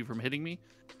stop you from hitting me.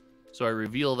 So I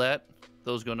reveal that.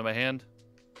 Those go into my hand.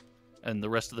 And the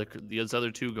rest of the other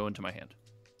 2 go into my hand.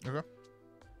 Okay.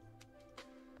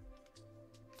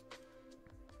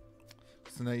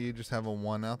 So now you just have a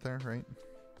 1 out there, right?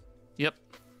 Yep.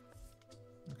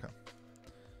 Okay.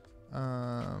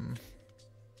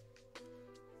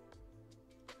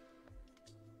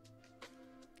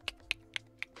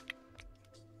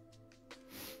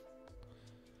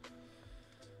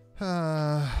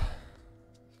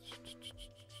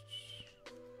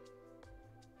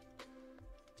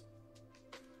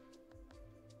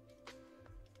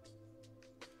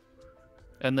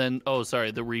 And then,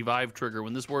 the revive trigger.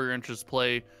 When this warrior enters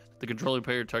play, the controlling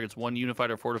player targets one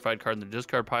unified or fortified card in their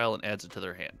discard pile and adds it to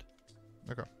their hand.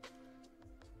 Okay.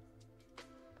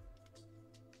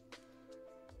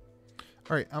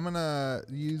 All right, I'm gonna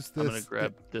use this. I'm gonna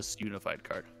grab this unified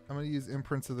card. I'm gonna use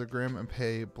Imprints of the Grim and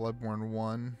pay Bloodborne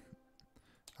 1.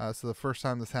 So the first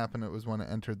time this happened, it was when it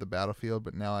entered the battlefield,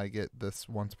 but now I get this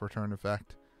once per turn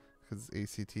effect because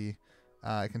it's ACT.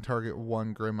 I can target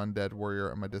one Grim Undead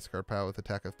warrior on my discard pile with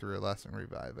attack of 3 or less and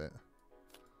revive it.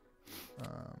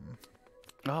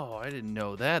 Oh, I didn't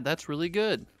know that. That's really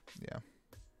good. Yeah.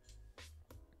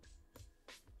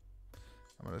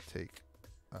 I'm going to take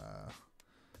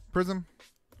Prism.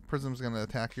 Prism's going to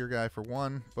attack your guy for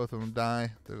 1. Both of them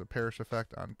die. There's a perish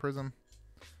effect on Prism.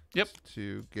 Yep.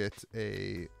 To get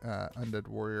a Undead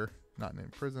warrior not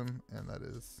named Prism, and that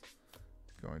is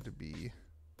going to be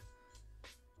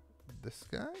this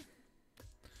guy.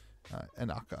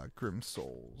 Enaka, Grim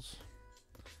Souls.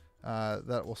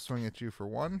 That will swing at you for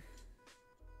 1.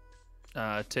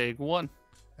 Take 1.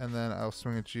 And then I'll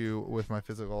swing at you with my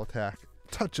physical attack,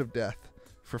 Touch of Death,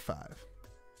 for 5.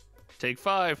 Take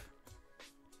 5.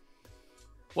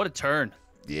 What a turn.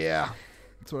 Yeah,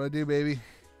 that's what I do, baby.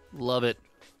 Love it.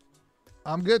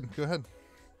 I'm good. Go ahead.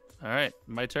 All right,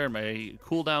 my turn. My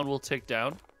cooldown will tick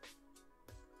down.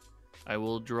 I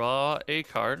will draw a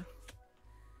card.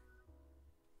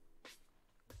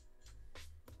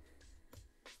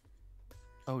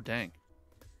 Oh, dang.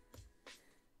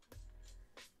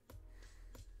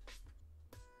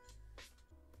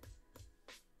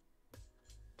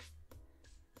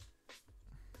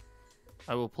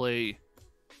 I will play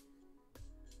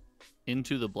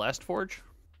Into the Blast Forge.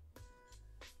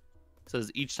 It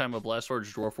says each time a Blast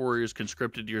Forge Dwarf Warrior is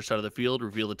conscripted to your side of the field,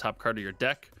 reveal the top card of your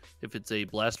deck. If it's a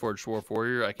Blast Forge Dwarf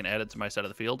Warrior, I can add it to my side of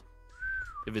the field.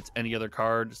 If it's any other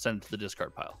card, send it to the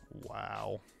discard pile.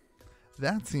 Wow.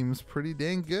 That seems pretty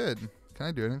dang good. Can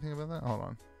I do anything about that?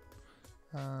 Hold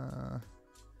on.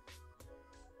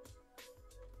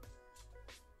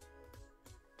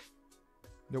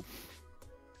 Nope.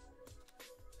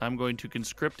 I'm going to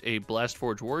conscript a Blast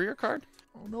Forge Warrior card.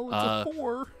 Oh no, it's a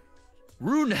 4.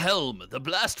 Runehelm, the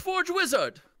Blast Forge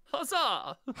Wizard.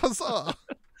 Huzzah! Huzzah!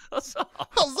 Huzzah!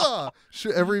 Huzzah!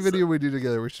 Every video we do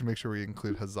together, we should make sure we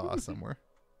include huzzah somewhere.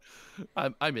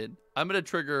 I'm in. I'm going to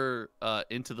trigger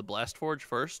Into the Blast Forge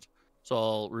first, so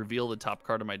I'll reveal the top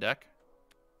card of my deck.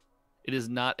 It is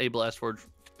not a Blast Forge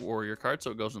Warrior card, so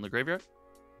it goes in the graveyard.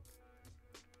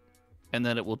 And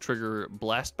then it will trigger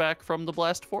Blast back from the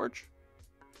Blast Forge.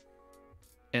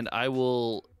 And I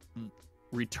will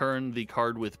return the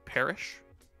card with Perish.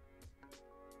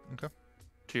 Okay.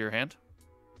 To your hand.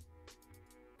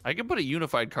 I can put a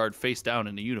unified card face down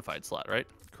in a unified slot, right?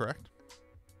 Correct.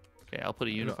 Okay, I'll put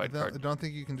a unified card. I don't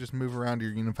think you can just move around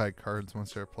your unified cards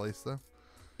once they're placed, though.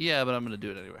 Yeah, but I'm going to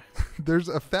do it anyway. There's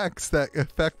effects that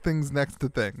affect things next to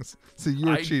things. So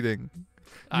you're cheating.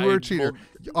 You are a cheater.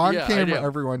 On camera,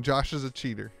 everyone, Josh is a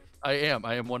cheater. I am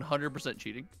 100%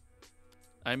 cheating.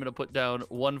 I'm going to put down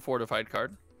 1 fortified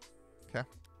card. Okay.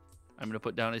 I'm going to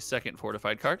put down a 2nd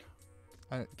fortified card.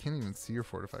 I can't even see your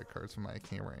fortified cards from my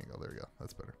camera angle. There we go.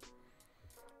 That's better.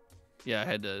 Yeah, I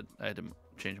had to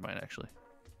change mine actually.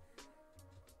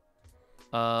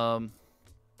 I'm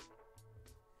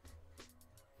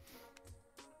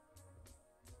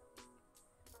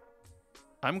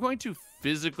going to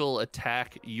physical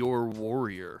attack your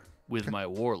warrior with my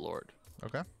warlord.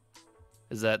 Okay.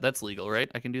 That's legal, right?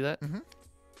 I can do that? Mm-hmm.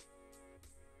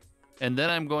 And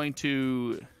then I'm going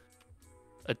to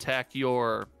attack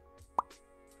your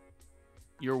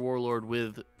warlord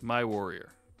with my warrior.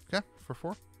 Okay, for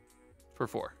 4? For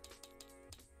 4.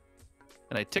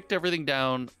 And I ticked everything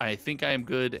down. I think I am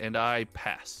good, and I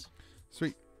pass.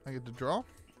 Sweet. I get to draw?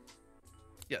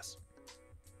 Yes.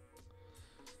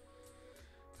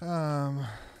 All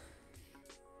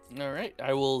right.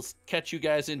 I will catch you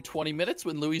guys in 20 minutes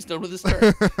when Louis is done with his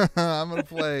turn. I'm going to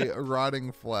play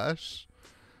Rotting Flesh.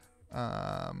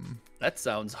 That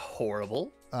sounds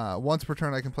horrible. Once per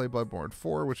turn, I can play Bloodborne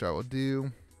 4, which I will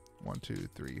do. 1, 2,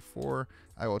 3, 4.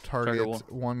 I will target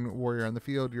one warrior on the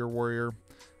field, your warrior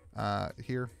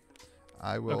here.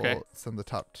 I will send the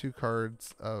top 2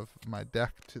 cards of my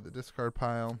deck to the discard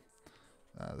pile.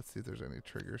 Let's see if there's any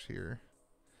triggers here.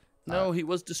 No, he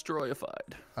was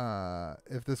destroyified.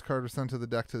 If this card was sent to the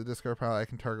deck to the discard pile, I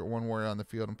can target one warrior on the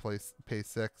field and pay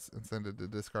 6 and send it to the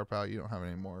discard pile. You don't have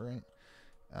any more, right?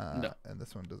 No. And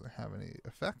this one doesn't have any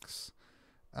effects.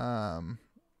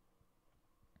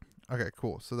 Okay,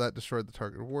 cool. So that destroyed the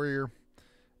target warrior.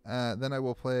 Then I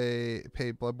will pay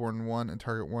Bloodborne 1 and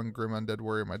target one Grim Undead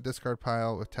warrior in my discard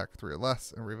pile with tech 3 or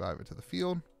less and revive it to the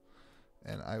field.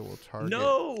 And I will target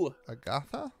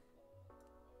Agatha.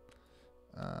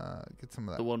 Get some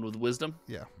of that. The one with wisdom?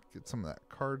 Yeah, get some of that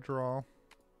card draw.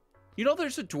 You know,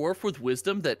 there's a dwarf with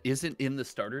wisdom that isn't in the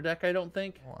starter deck, I don't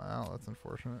think. Wow, that's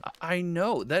unfortunate. I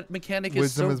know. That mechanic is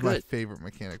wisdom so good. Wisdom is my favorite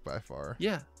mechanic by far.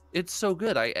 Yeah, it's so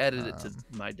good. I added it to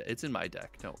my deck. It's in my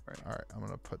deck. Don't worry. All right, I'm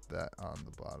going to put that on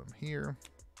the bottom here.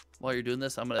 While you're doing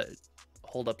this, I'm going to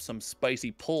hold up some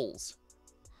spicy pulls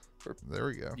for there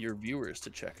we go. Your viewers to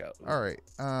check out. All right,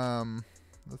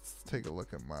 let's take a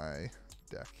look at my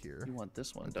deck here. You want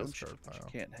this one, don't you? But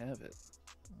you can't have it.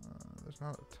 There's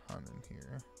not a ton in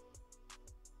here.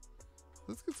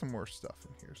 Let's get some more stuff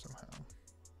in here somehow.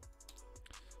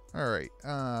 All right,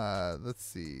 let's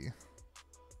see.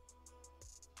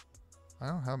 I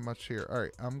don't have much here. All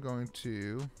right, I'm going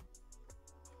to...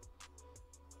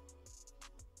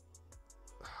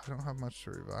 I don't have much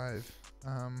to revive.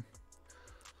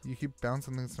 You keep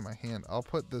bouncing things to my hand. I'll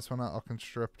put this one out. I'll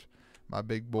constrict my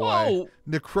big boy. Oh,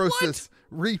 Necrosis,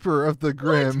 Reaper of the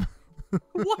Grim.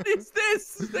 what is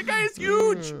this? That guy is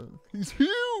huge. He's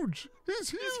huge. He's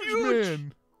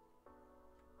huge,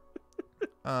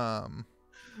 man.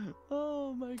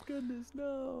 Oh my goodness,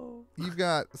 no. You've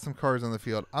got some cards on the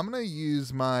field. I'm going to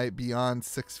use my Beyond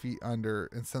 6 Feet Under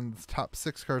and send the top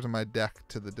 6 cards on my deck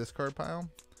to the discard pile.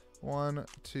 1,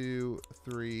 2,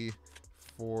 3,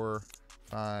 4,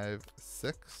 5,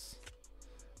 6.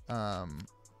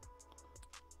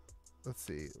 Let's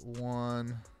see.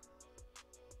 1.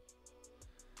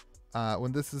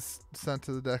 When this is sent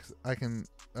to the deck, I can...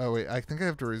 Oh, wait. I think I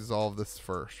have to resolve this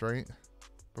first, right?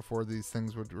 Before these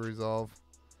things would resolve.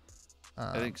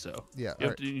 I think so. Yeah.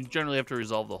 You generally have to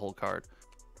resolve the whole card.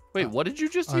 Wait, what did you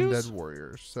just Undead use?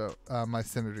 Warriors. So, my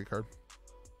synergy card.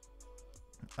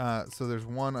 So there's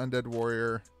 1 Undead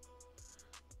Warrior,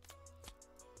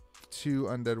 2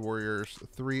 Undead Warriors,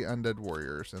 3 Undead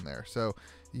Warriors in there. So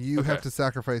you have to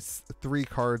sacrifice 3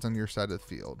 cards on your side of the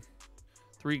field.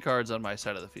 3 cards on my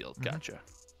side of the field. Gotcha.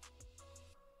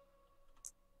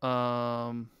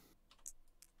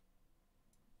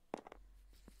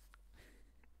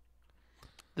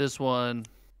 This one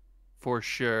for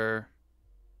sure.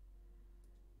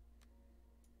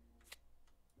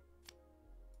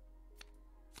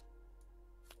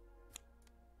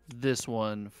 This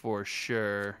one for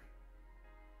sure.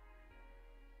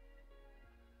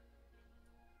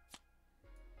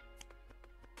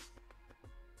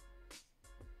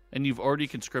 And you've already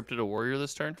conscripted a warrior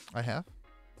this turn? I have.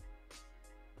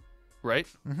 Right?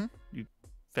 Mm-hmm. You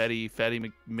fatty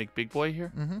McBig boy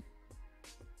here? Mm-hmm.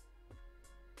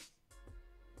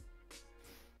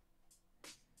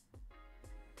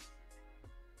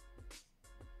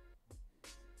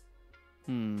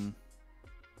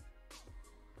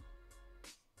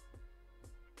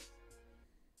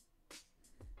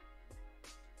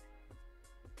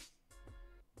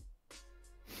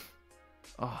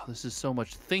 Oh, this is so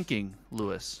much thinking,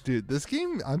 Lewis. Dude, this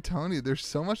game, I'm telling you, there's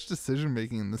so much decision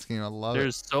making in this game. I love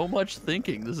There's so much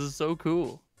thinking. This is so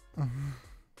cool.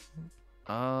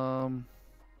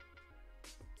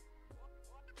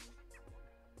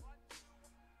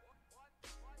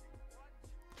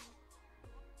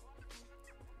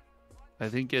 I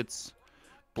think it's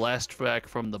Blast Back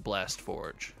from the Blast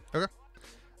Forge. Okay.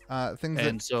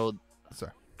 So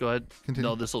sorry. Go ahead. Continue.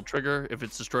 No, this will trigger if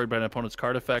it's destroyed by an opponent's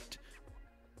card effect.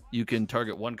 You can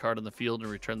target 1 card on the field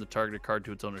and return the targeted card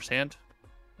to its owner's hand.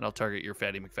 And I'll target your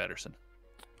Fatty McFatterson.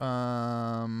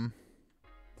 All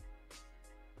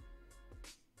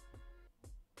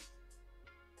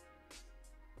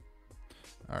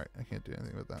right, I can't do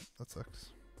anything with that. That sucks.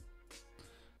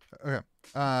 Okay.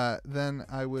 Then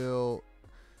I will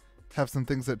have some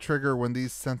things that trigger when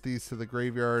these sent these to the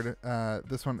graveyard.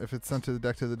 This one, if it's sent to the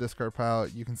deck to the discard pile,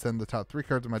 you can send the top 3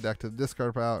 cards of my deck to the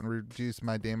discard pile and reduce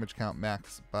my damage count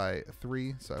max by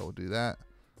 3. So I will do that.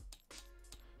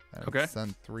 And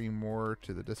send 3 more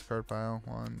to the discard pile.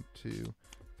 1, 2,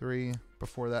 3.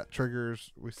 Before that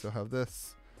triggers, we still have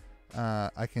this.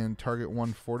 I can target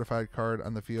 1 fortified card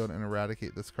on the field and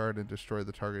eradicate this card and destroy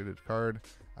the targeted card.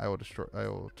 I will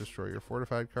destroy your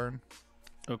fortified card.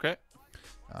 Okay.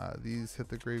 These hit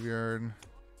the graveyard.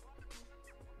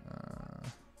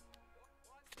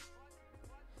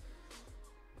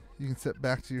 You can sit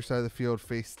back to your side of the field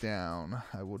face down.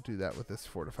 I will do that with this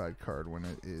fortified card when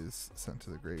it is sent to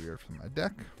the graveyard from my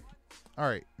deck.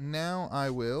 Alright, now I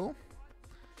will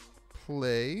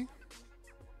play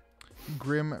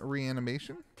Grim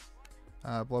Reanimation.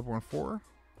 Bloodborne 4.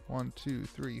 1, 2,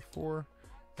 3, 4.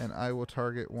 And I will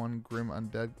target 1 Grim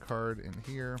Undead card in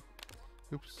here.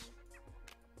 Oops.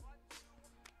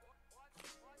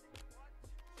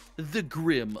 The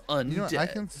Grim Undead. You know what? I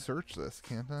can search this,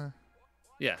 can't I?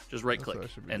 Yeah, just right click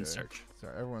and doing. search.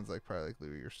 Sorry, everyone's like probably like,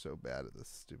 Louis, you're so bad at this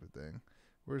stupid thing.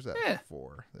 Where's that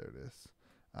 4? There it is.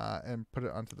 And put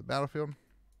it onto the battlefield.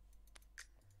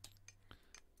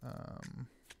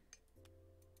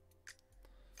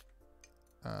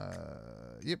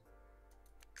 Yep.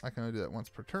 I can only do that once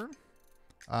per turn.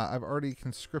 I've already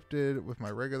conscripted with my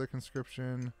regular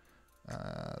conscription.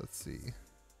 Let's see.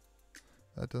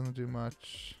 That doesn't do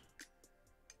much.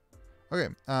 Okay,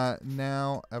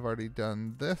 now I've already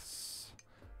done this.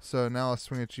 So now I'll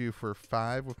swing at you for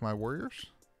 5 with my warriors.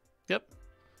 Yep.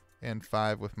 And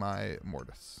 5 with my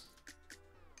mortis.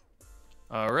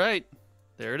 All right.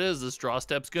 There it is. This draw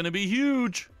step's going to be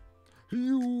huge.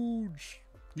 Huge.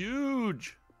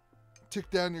 Huge. Tick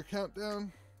down your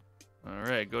countdown. All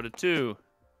right, go to 2.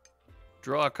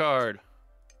 Draw a card.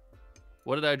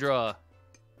 What did I draw?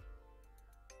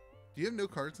 Do you have no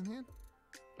cards in hand?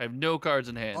 I have no cards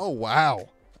in hand. Oh, wow.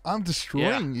 I'm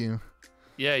destroying you.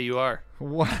 Yeah, you are.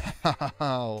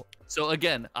 Wow. So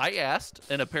again, I asked,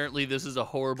 and apparently this is a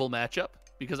horrible matchup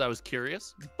because I was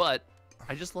curious, but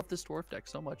I just love this dwarf deck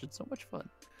so much. It's so much fun.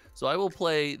 So I will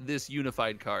play this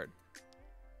unified card.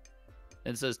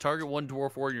 And it says target one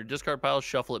dwarf warrior in your discard pile,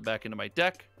 shuffle it back into my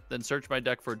deck, then search my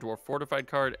deck for a dwarf fortified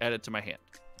card, add it to my hand.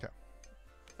 Okay.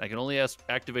 I can only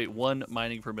activate one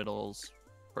mining for minerals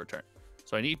per turn.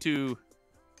 So I need to...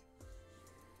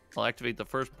 I'll activate the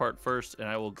first part first, and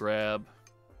I will grab...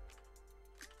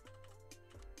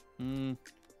 I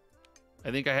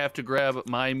think I have to grab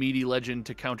my meaty legend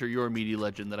to counter your meaty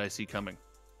legend that I see coming.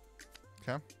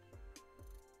 Okay.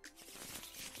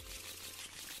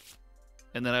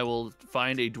 And then I will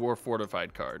find a dwarf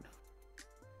fortified card.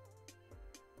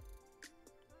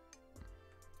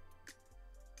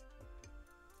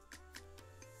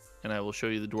 And I will show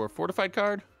you the dwarf fortified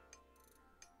card.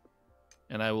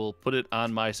 And I will put it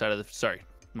on my side of the... Sorry.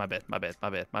 My bad. Gotcha.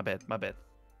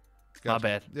 My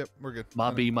bad. Yep, we're good.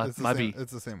 My B.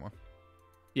 It's the same one.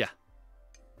 Yeah.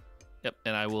 Yep.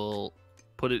 And I will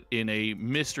put it in a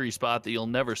mystery spot that you'll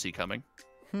never see coming.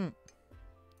 And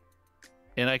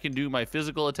I can do my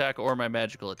physical attack or my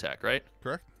magical attack, right?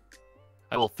 Correct.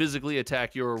 I will physically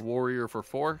attack your warrior for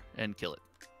 4 and kill it.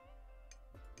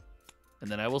 And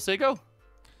then I will say go.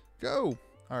 Go.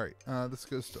 All right. This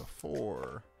goes to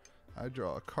 4. I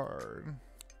draw a card.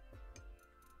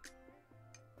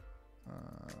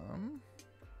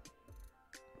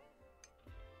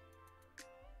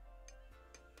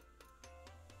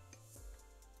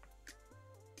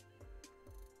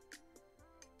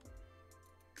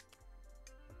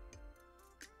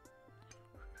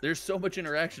 There's so much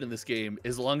interaction in this game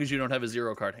as long as you don't have a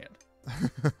 0 card hand.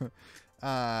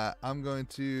 I'm going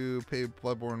to pay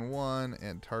Bloodborne 1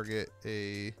 and target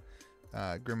a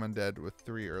Grim Undead with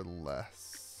 3 or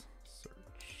less.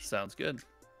 Search. Sounds good. 3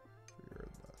 or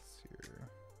less here.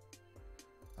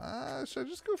 Should I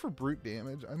just go for brute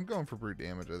damage? I'm going for brute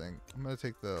damage, I think. I'm going to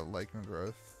take the Lichen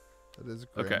Growth. That is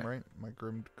Grim, Okay. right? My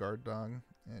Grim Guard Dog.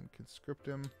 And conscript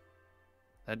him.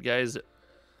 That guy's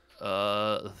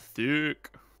thick.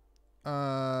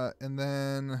 And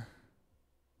then...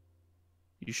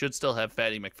 You should still have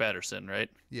Fatty McFatterson, right?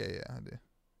 Yeah, I do.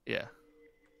 Yeah.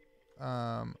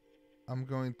 I'm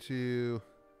going to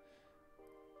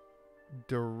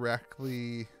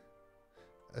directly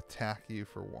attack you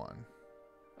for 1.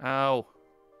 Ow.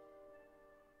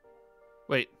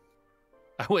 Wait.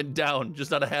 I went down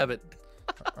just out of habit.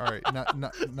 All right, not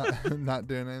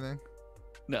doing anything.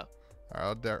 No. All right,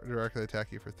 I'll directly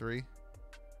attack you for 3,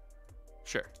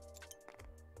 Sure.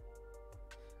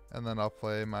 and then I'll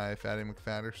play my Fatty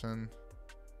McFatterson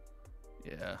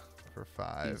Yeah. for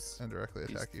 5 and directly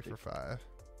attack you for 5.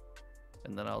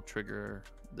 And then I'll trigger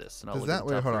this. And I'll Does look that at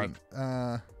the wait? top Hold 3.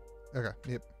 on. Okay.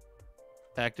 Yep.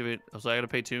 Activate. Oh, so I gotta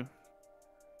pay 2.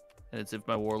 And it's if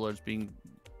my warlord's being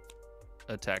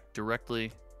attacked directly.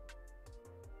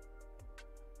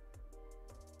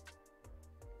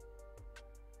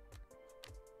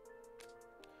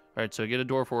 All right, so I get a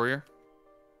dwarf warrior.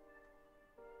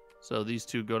 So these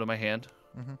 2 go to my hand.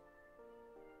 Mm-hmm.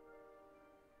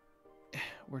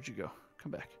 Where'd you go?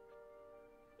 Come back.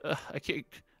 I can't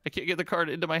get the card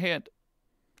into my hand.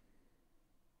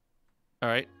 All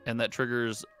right, and that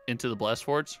triggers into the Blast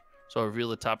Forge. So I'll reveal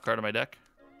the top card of my deck.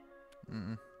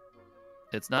 Mm-mm.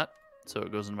 It's not, so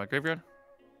it goes into my graveyard.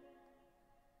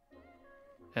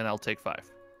 And I'll take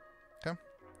 5. Okay.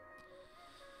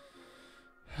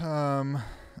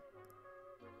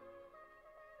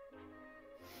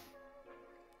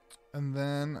 And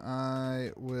then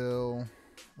I will...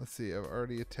 Let's see. I've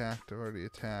already attacked.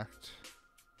 Can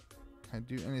I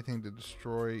do anything to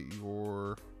destroy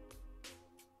your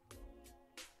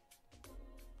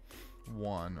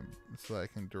 1 so that I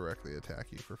can directly attack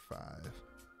you for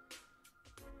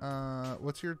 5?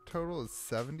 What's your total? Is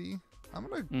 70? I'm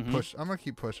gonna push. I'm gonna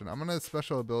keep pushing. I'm gonna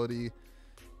special ability,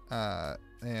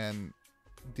 and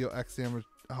deal X damage.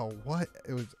 Oh, what?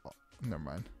 It was. Never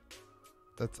mind.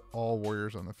 That's all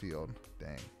warriors on the field.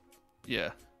 Dang.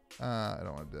 Yeah. I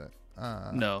don't want to do it.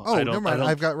 No. Oh, I don't, never mind. I don't...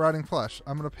 I've got Rotting Flesh.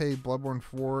 I'm gonna pay Bloodborne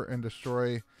 4 and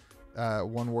destroy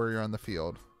 1 warrior on the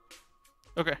field.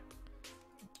 Okay.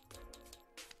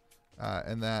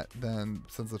 And that then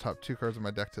sends the top 2 cards of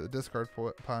my deck to the discard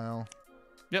pile.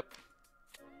 Yep.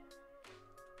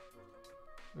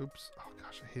 Oops. Oh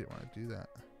gosh, I hate it when I do that.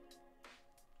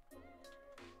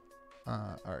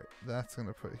 Alright, that's going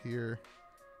to put here.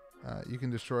 You can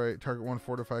destroy target 1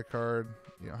 fortified card.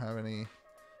 You don't have any.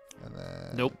 And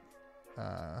then... Nope.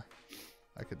 I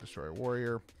could destroy a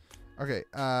warrior. Okay,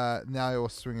 now I will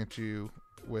swing at you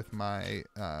with my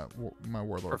my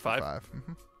warlord For 5?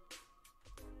 Mhm.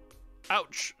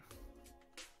 Ouch.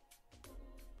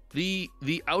 The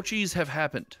ouchies have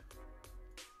happened.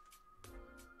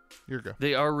 Here you go.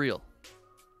 They are real.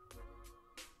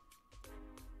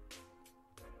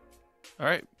 All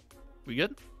right. We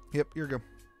good? Yep, you're good.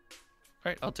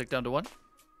 All right, I'll tick down to 1.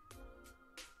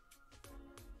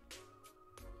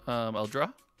 I'll draw.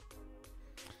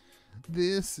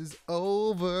 This is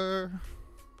over.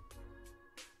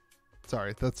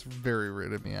 Sorry, that's very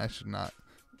rude of me. I should not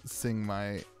sing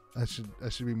my. I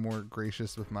should be more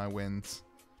gracious with my wins.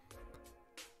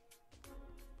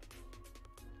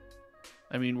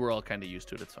 I mean, we're all kind of used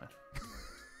to it. It's fine.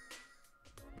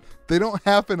 They don't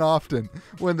happen often.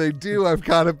 When they do, I've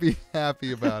got to be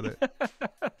happy about it.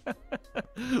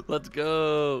 Let's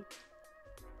go.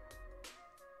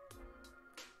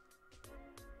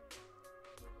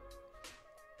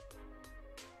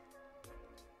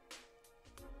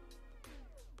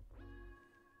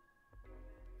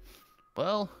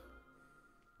 Well,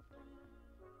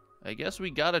 I guess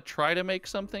we gotta try to make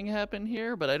something happen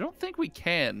here, but I don't think we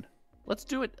can. Let's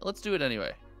do it. Let's do it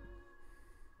anyway.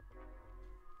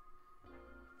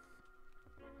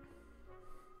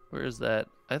 Where is that?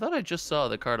 I thought I just saw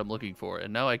the card I'm looking for,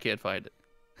 and now I can't find it.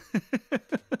 Do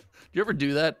you ever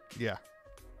do that? Yeah.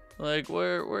 Like,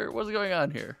 what's going on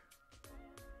here?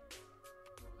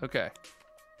 Okay.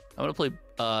 I'm gonna play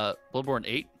Bloodborne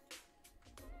 8.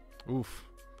 Oof.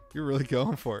 You're really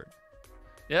going for it.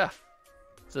 Yeah.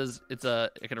 It says I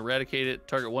can eradicate it.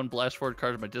 Target 1 blast forward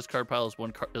card in my discard pile as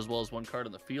well as 1 card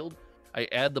on the field. I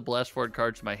add the blast forward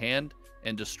card to my hand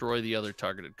and destroy the other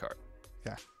targeted card.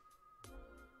 Yeah.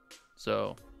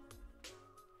 So,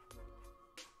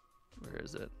 where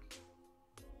is it?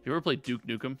 You ever played Duke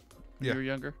Nukem when you were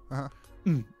younger? Uh-huh.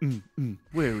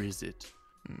 Where is it?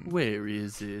 Where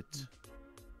is it?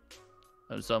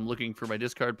 So I'm looking for my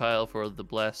discard pile for the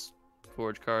Blast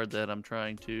Forge card that I'm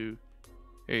trying to...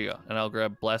 Here you go. And I'll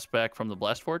grab Blast back from the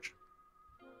Blast Forge.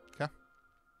 Okay.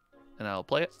 And I'll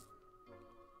play it.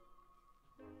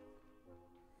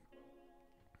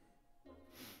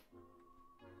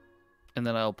 And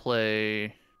then I'll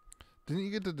play... Didn't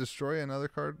you get to destroy another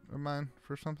card of mine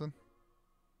for something?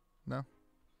 No?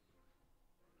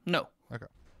 No. Okay.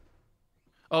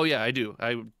 Oh, yeah, I do.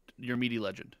 Your meaty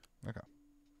legend. Okay.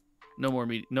 No more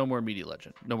meaty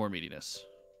legend. No more meatiness.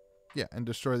 Yeah, and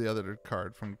destroy the other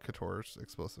card from Kator's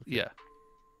explosive. Yeah.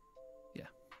 Yeah.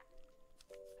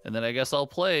 And then I guess I'll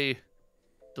play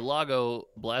Delago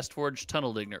Blastforge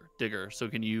Tunnel Digger. So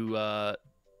can you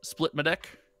split my deck?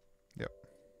 Yep.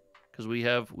 Because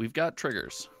we've got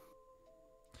triggers.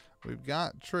 We've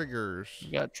got triggers.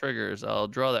 We got triggers. I'll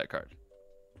draw that card.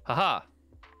 Haha.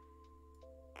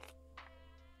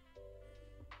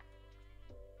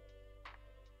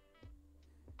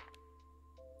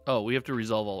 Oh, we have to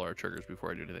resolve all our triggers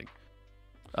before I do anything.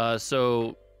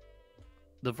 So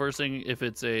the first thing, if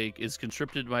it's is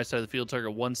conscripted to my side of the field,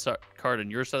 target 1 card on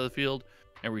your side of the field,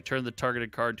 and return the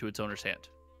targeted card to its owner's hand.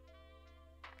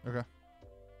 Okay.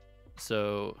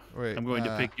 So wait, I'm going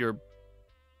to pick You're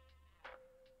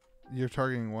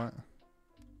targeting what?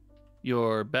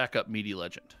 Your backup meaty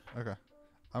legend. Okay.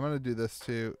 I'm going to do this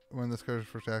too. When this card is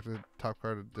first active, top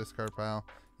card of discard pile,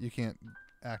 you can't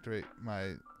activate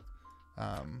my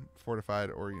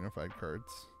fortified or unified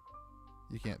cards.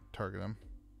 You can't target them.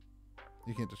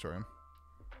 You can't destroy them.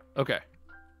 Okay.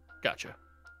 Gotcha.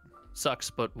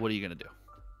 Sucks, but what are you going to do?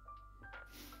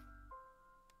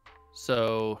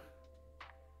 So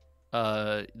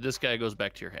this guy goes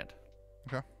back to your hand.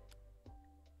 Okay.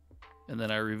 And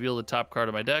then I reveal the top card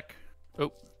of my deck.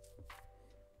 Oh.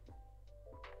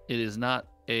 It is not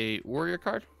a warrior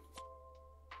card.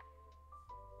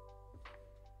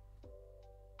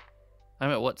 I'm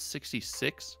at what,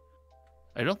 66?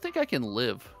 I don't think I can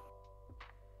live.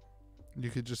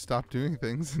 You could just stop doing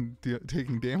things and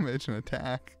taking damage and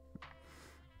attack.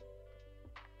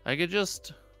 I could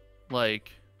just,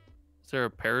 like... Is there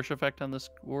a perish effect on this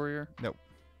warrior? Nope.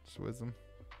 Just wisdom.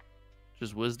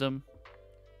 Just wisdom?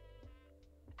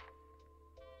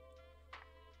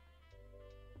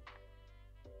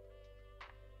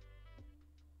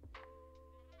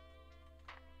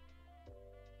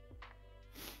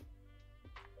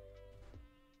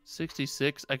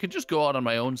 $66. I could just go out on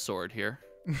my own sword here.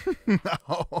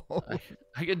 No.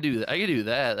 I could do that. I could do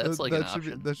that. That's like an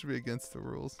option. That should be against the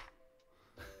rules.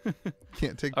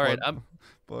 Can't take All blood, right,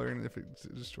 blood if it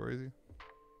destroys you.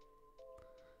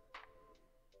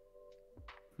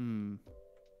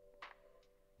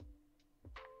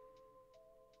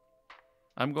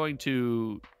 I'm going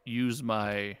to use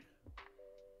my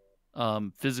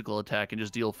physical attack and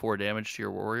just deal 4 damage to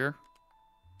your warrior.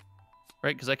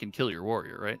 right? Because I can kill your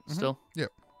warrior, right? Still.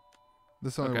 Yep.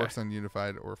 This only Okay. works on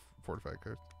unified or fortified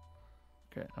cards.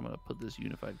 Okay, I'm gonna put this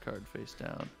unified card face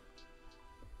down.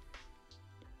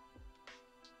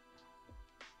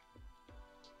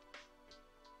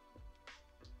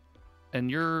 And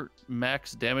your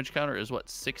max damage counter is what,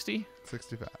 60?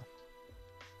 65.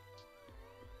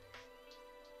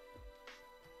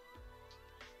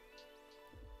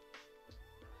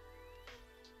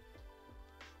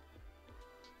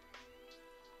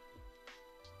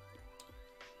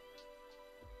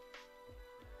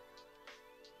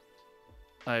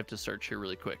 I have to search here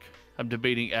really quick. I'm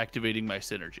debating activating my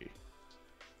synergy.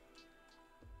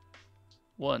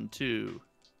 1, 2,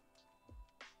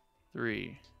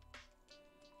 3,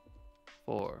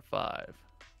 4, 5,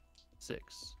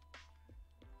 6,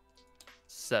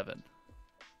 7.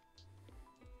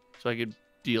 So I could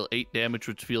deal 8 damage,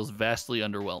 which feels vastly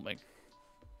underwhelming.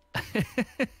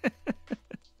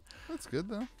 That's good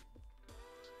though.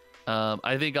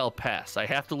 I think I'll pass. I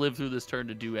have to live through this turn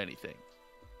to do anything.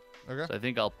 Okay. So I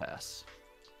think I'll pass.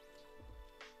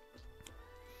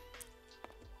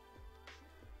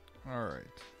 All right.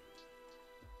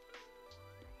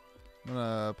 I'm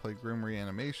gonna play Grim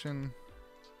Reanimation.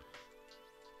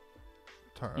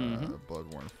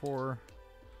 Bloodborne 4.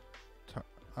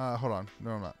 Hold on.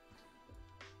 No, I'm not.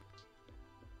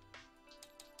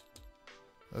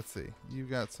 Let's see. You've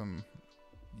got some.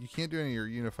 You can't do any of your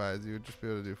unifieds. You would just be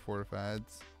able to do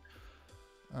fortifieds.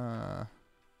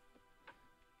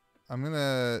 I'm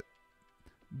gonna.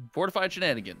 Fortified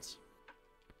shenanigans.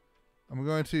 I'm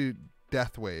going to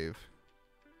Death Wave.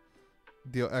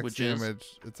 Deal X Which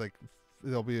damage. It's like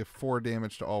there'll be a 4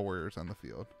 damage to all warriors on the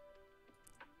field.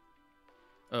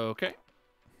 Okay.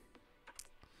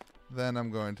 Then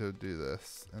I'm going to do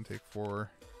this and take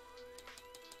 4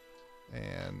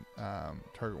 and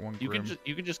target 1 Grim.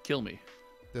 You can just kill me.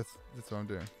 That's what I'm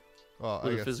doing. Well,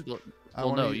 With I a guess physical. I Well,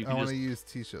 want no, you can to use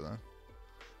Tisha then.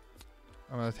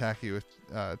 I'm gonna attack you with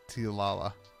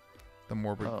Tilala, the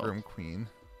Morbid Grim Queen.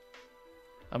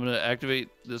 I'm going to activate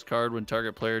this card when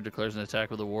target player declares an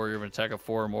attack with a warrior of an attack of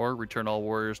 4 or more. Return all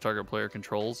warriors target player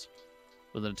controls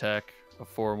with an attack of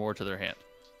 4 or more to their hand.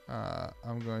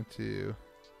 I'm going to.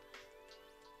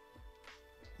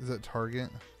 Is it target?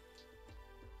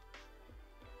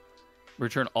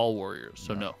 Return all warriors,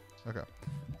 so no. Okay,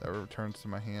 that returns to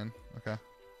my hand. Okay,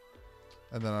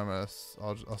 and then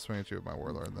I'll swing at you with my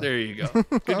warlord. Then. There you go.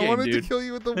 Good game, I wanted dude. to kill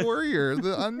you with the warrior,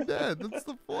 the undead. That's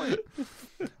the point.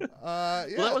 Yeah.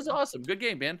 Well, that was awesome. Good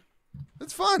game, man.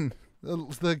 It's fun.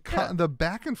 The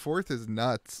back and forth is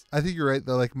nuts. I think you're right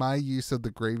though. Like my use of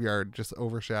the graveyard just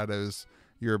overshadows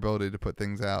your ability to put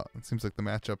things out. It seems like the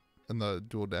matchup in the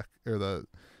dual deck or the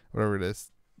whatever it is.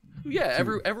 Yeah,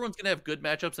 everyone's gonna have good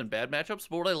matchups and bad matchups.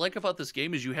 But what I like about this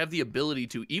game is you have the ability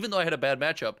to, even though I had a bad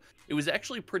matchup, it was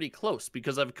actually pretty close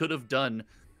because I could have done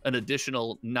an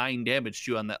additional 9 damage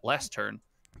to you on that last turn.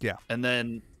 Yeah, and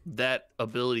then that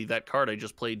ability, that card I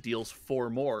just played, deals 4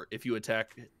 more if you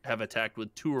have attacked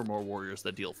with 2 or more warriors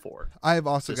that deal 4. I have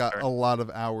also got turn. a lot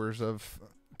of hours of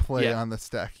play on this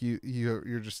deck.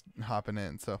 You're just hopping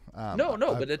in. So but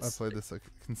I played this a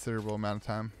considerable amount of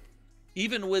time.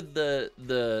 Even with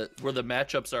the where the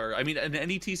matchups are, I mean, in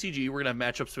any TCG we're gonna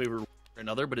have matchups favor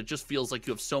another, but it just feels like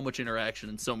you have so much interaction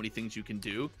and so many things you can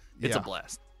do. It's a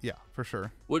blast. Yeah, for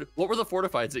sure. What were the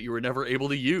fortifieds that you were never able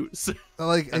to use?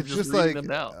 Like I'm it's just reading them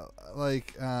now.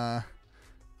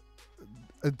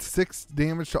 It's 6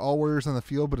 damage to all warriors on the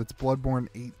field, but it's Bloodborne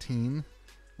 18.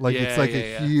 Like Yeah, it's like yeah,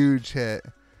 a yeah. huge hit.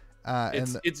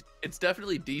 It's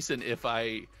definitely decent if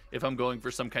I'm going for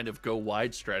some kind of go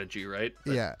wide strategy, right?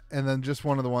 But yeah, and then just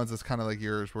one of the ones that's kind of like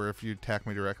yours, where if you attack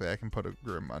me directly, I can put a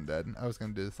Grim Undead. I was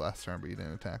gonna do this last turn, but you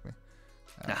didn't attack me.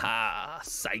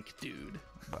 Psych, dude.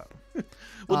 But,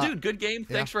 Well, dude, good game.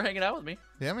 Thanks for hanging out with me.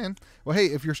 Yeah, man. Well, hey,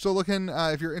 if you're still looking,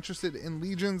 if you're interested in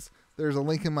Legions, there's a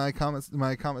link in my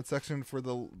comment section for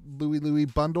the Louie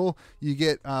bundle. You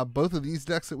get both of these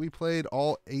decks that we played,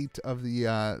 all 8 of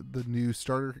the new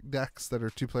starter decks that are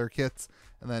 2-player kits,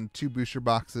 and then 2 booster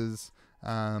boxes,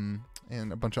 and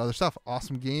a bunch of other stuff.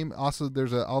 Awesome game. Also,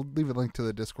 I'll leave a link to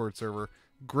the Discord server.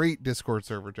 Great Discord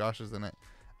server. Josh is in it.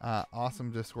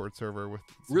 Awesome Discord server with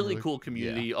really cool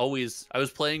community. Yeah. Always, I was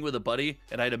playing with a buddy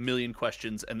and I had a million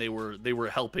questions, and they were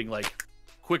helping like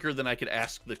quicker than I could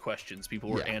ask the questions. People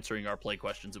were answering our play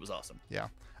questions. It was awesome. Yeah.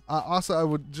 Also, I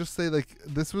would just say like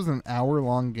this was an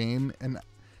hour-long game, and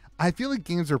I feel like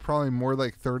games are probably more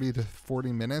like 30 to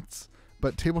 40 minutes.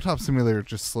 But Tabletop Simulator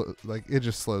just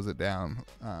slows it down,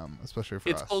 especially for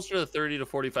us. It's closer to 30 to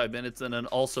 45 minutes, and then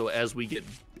also as we get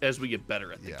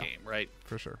better at the game, right?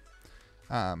 For sure.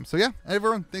 So yeah,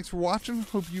 everyone, thanks for watching.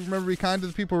 Hope you remember to be kind to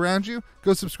the people around you.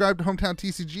 Go subscribe to Hometown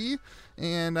TCG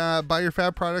and buy your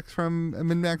fab products from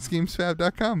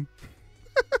minmaxgamesfab.com.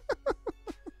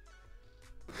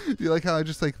 You like how I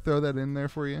just like throw that in there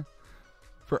for you?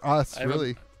 For us,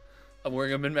 really. I'm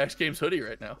wearing a Min-Max Games hoodie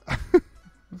right now.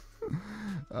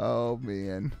 Oh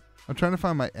man, I'm trying to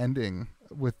find my ending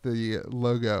with the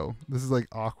logo. This is like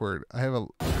awkward. I have a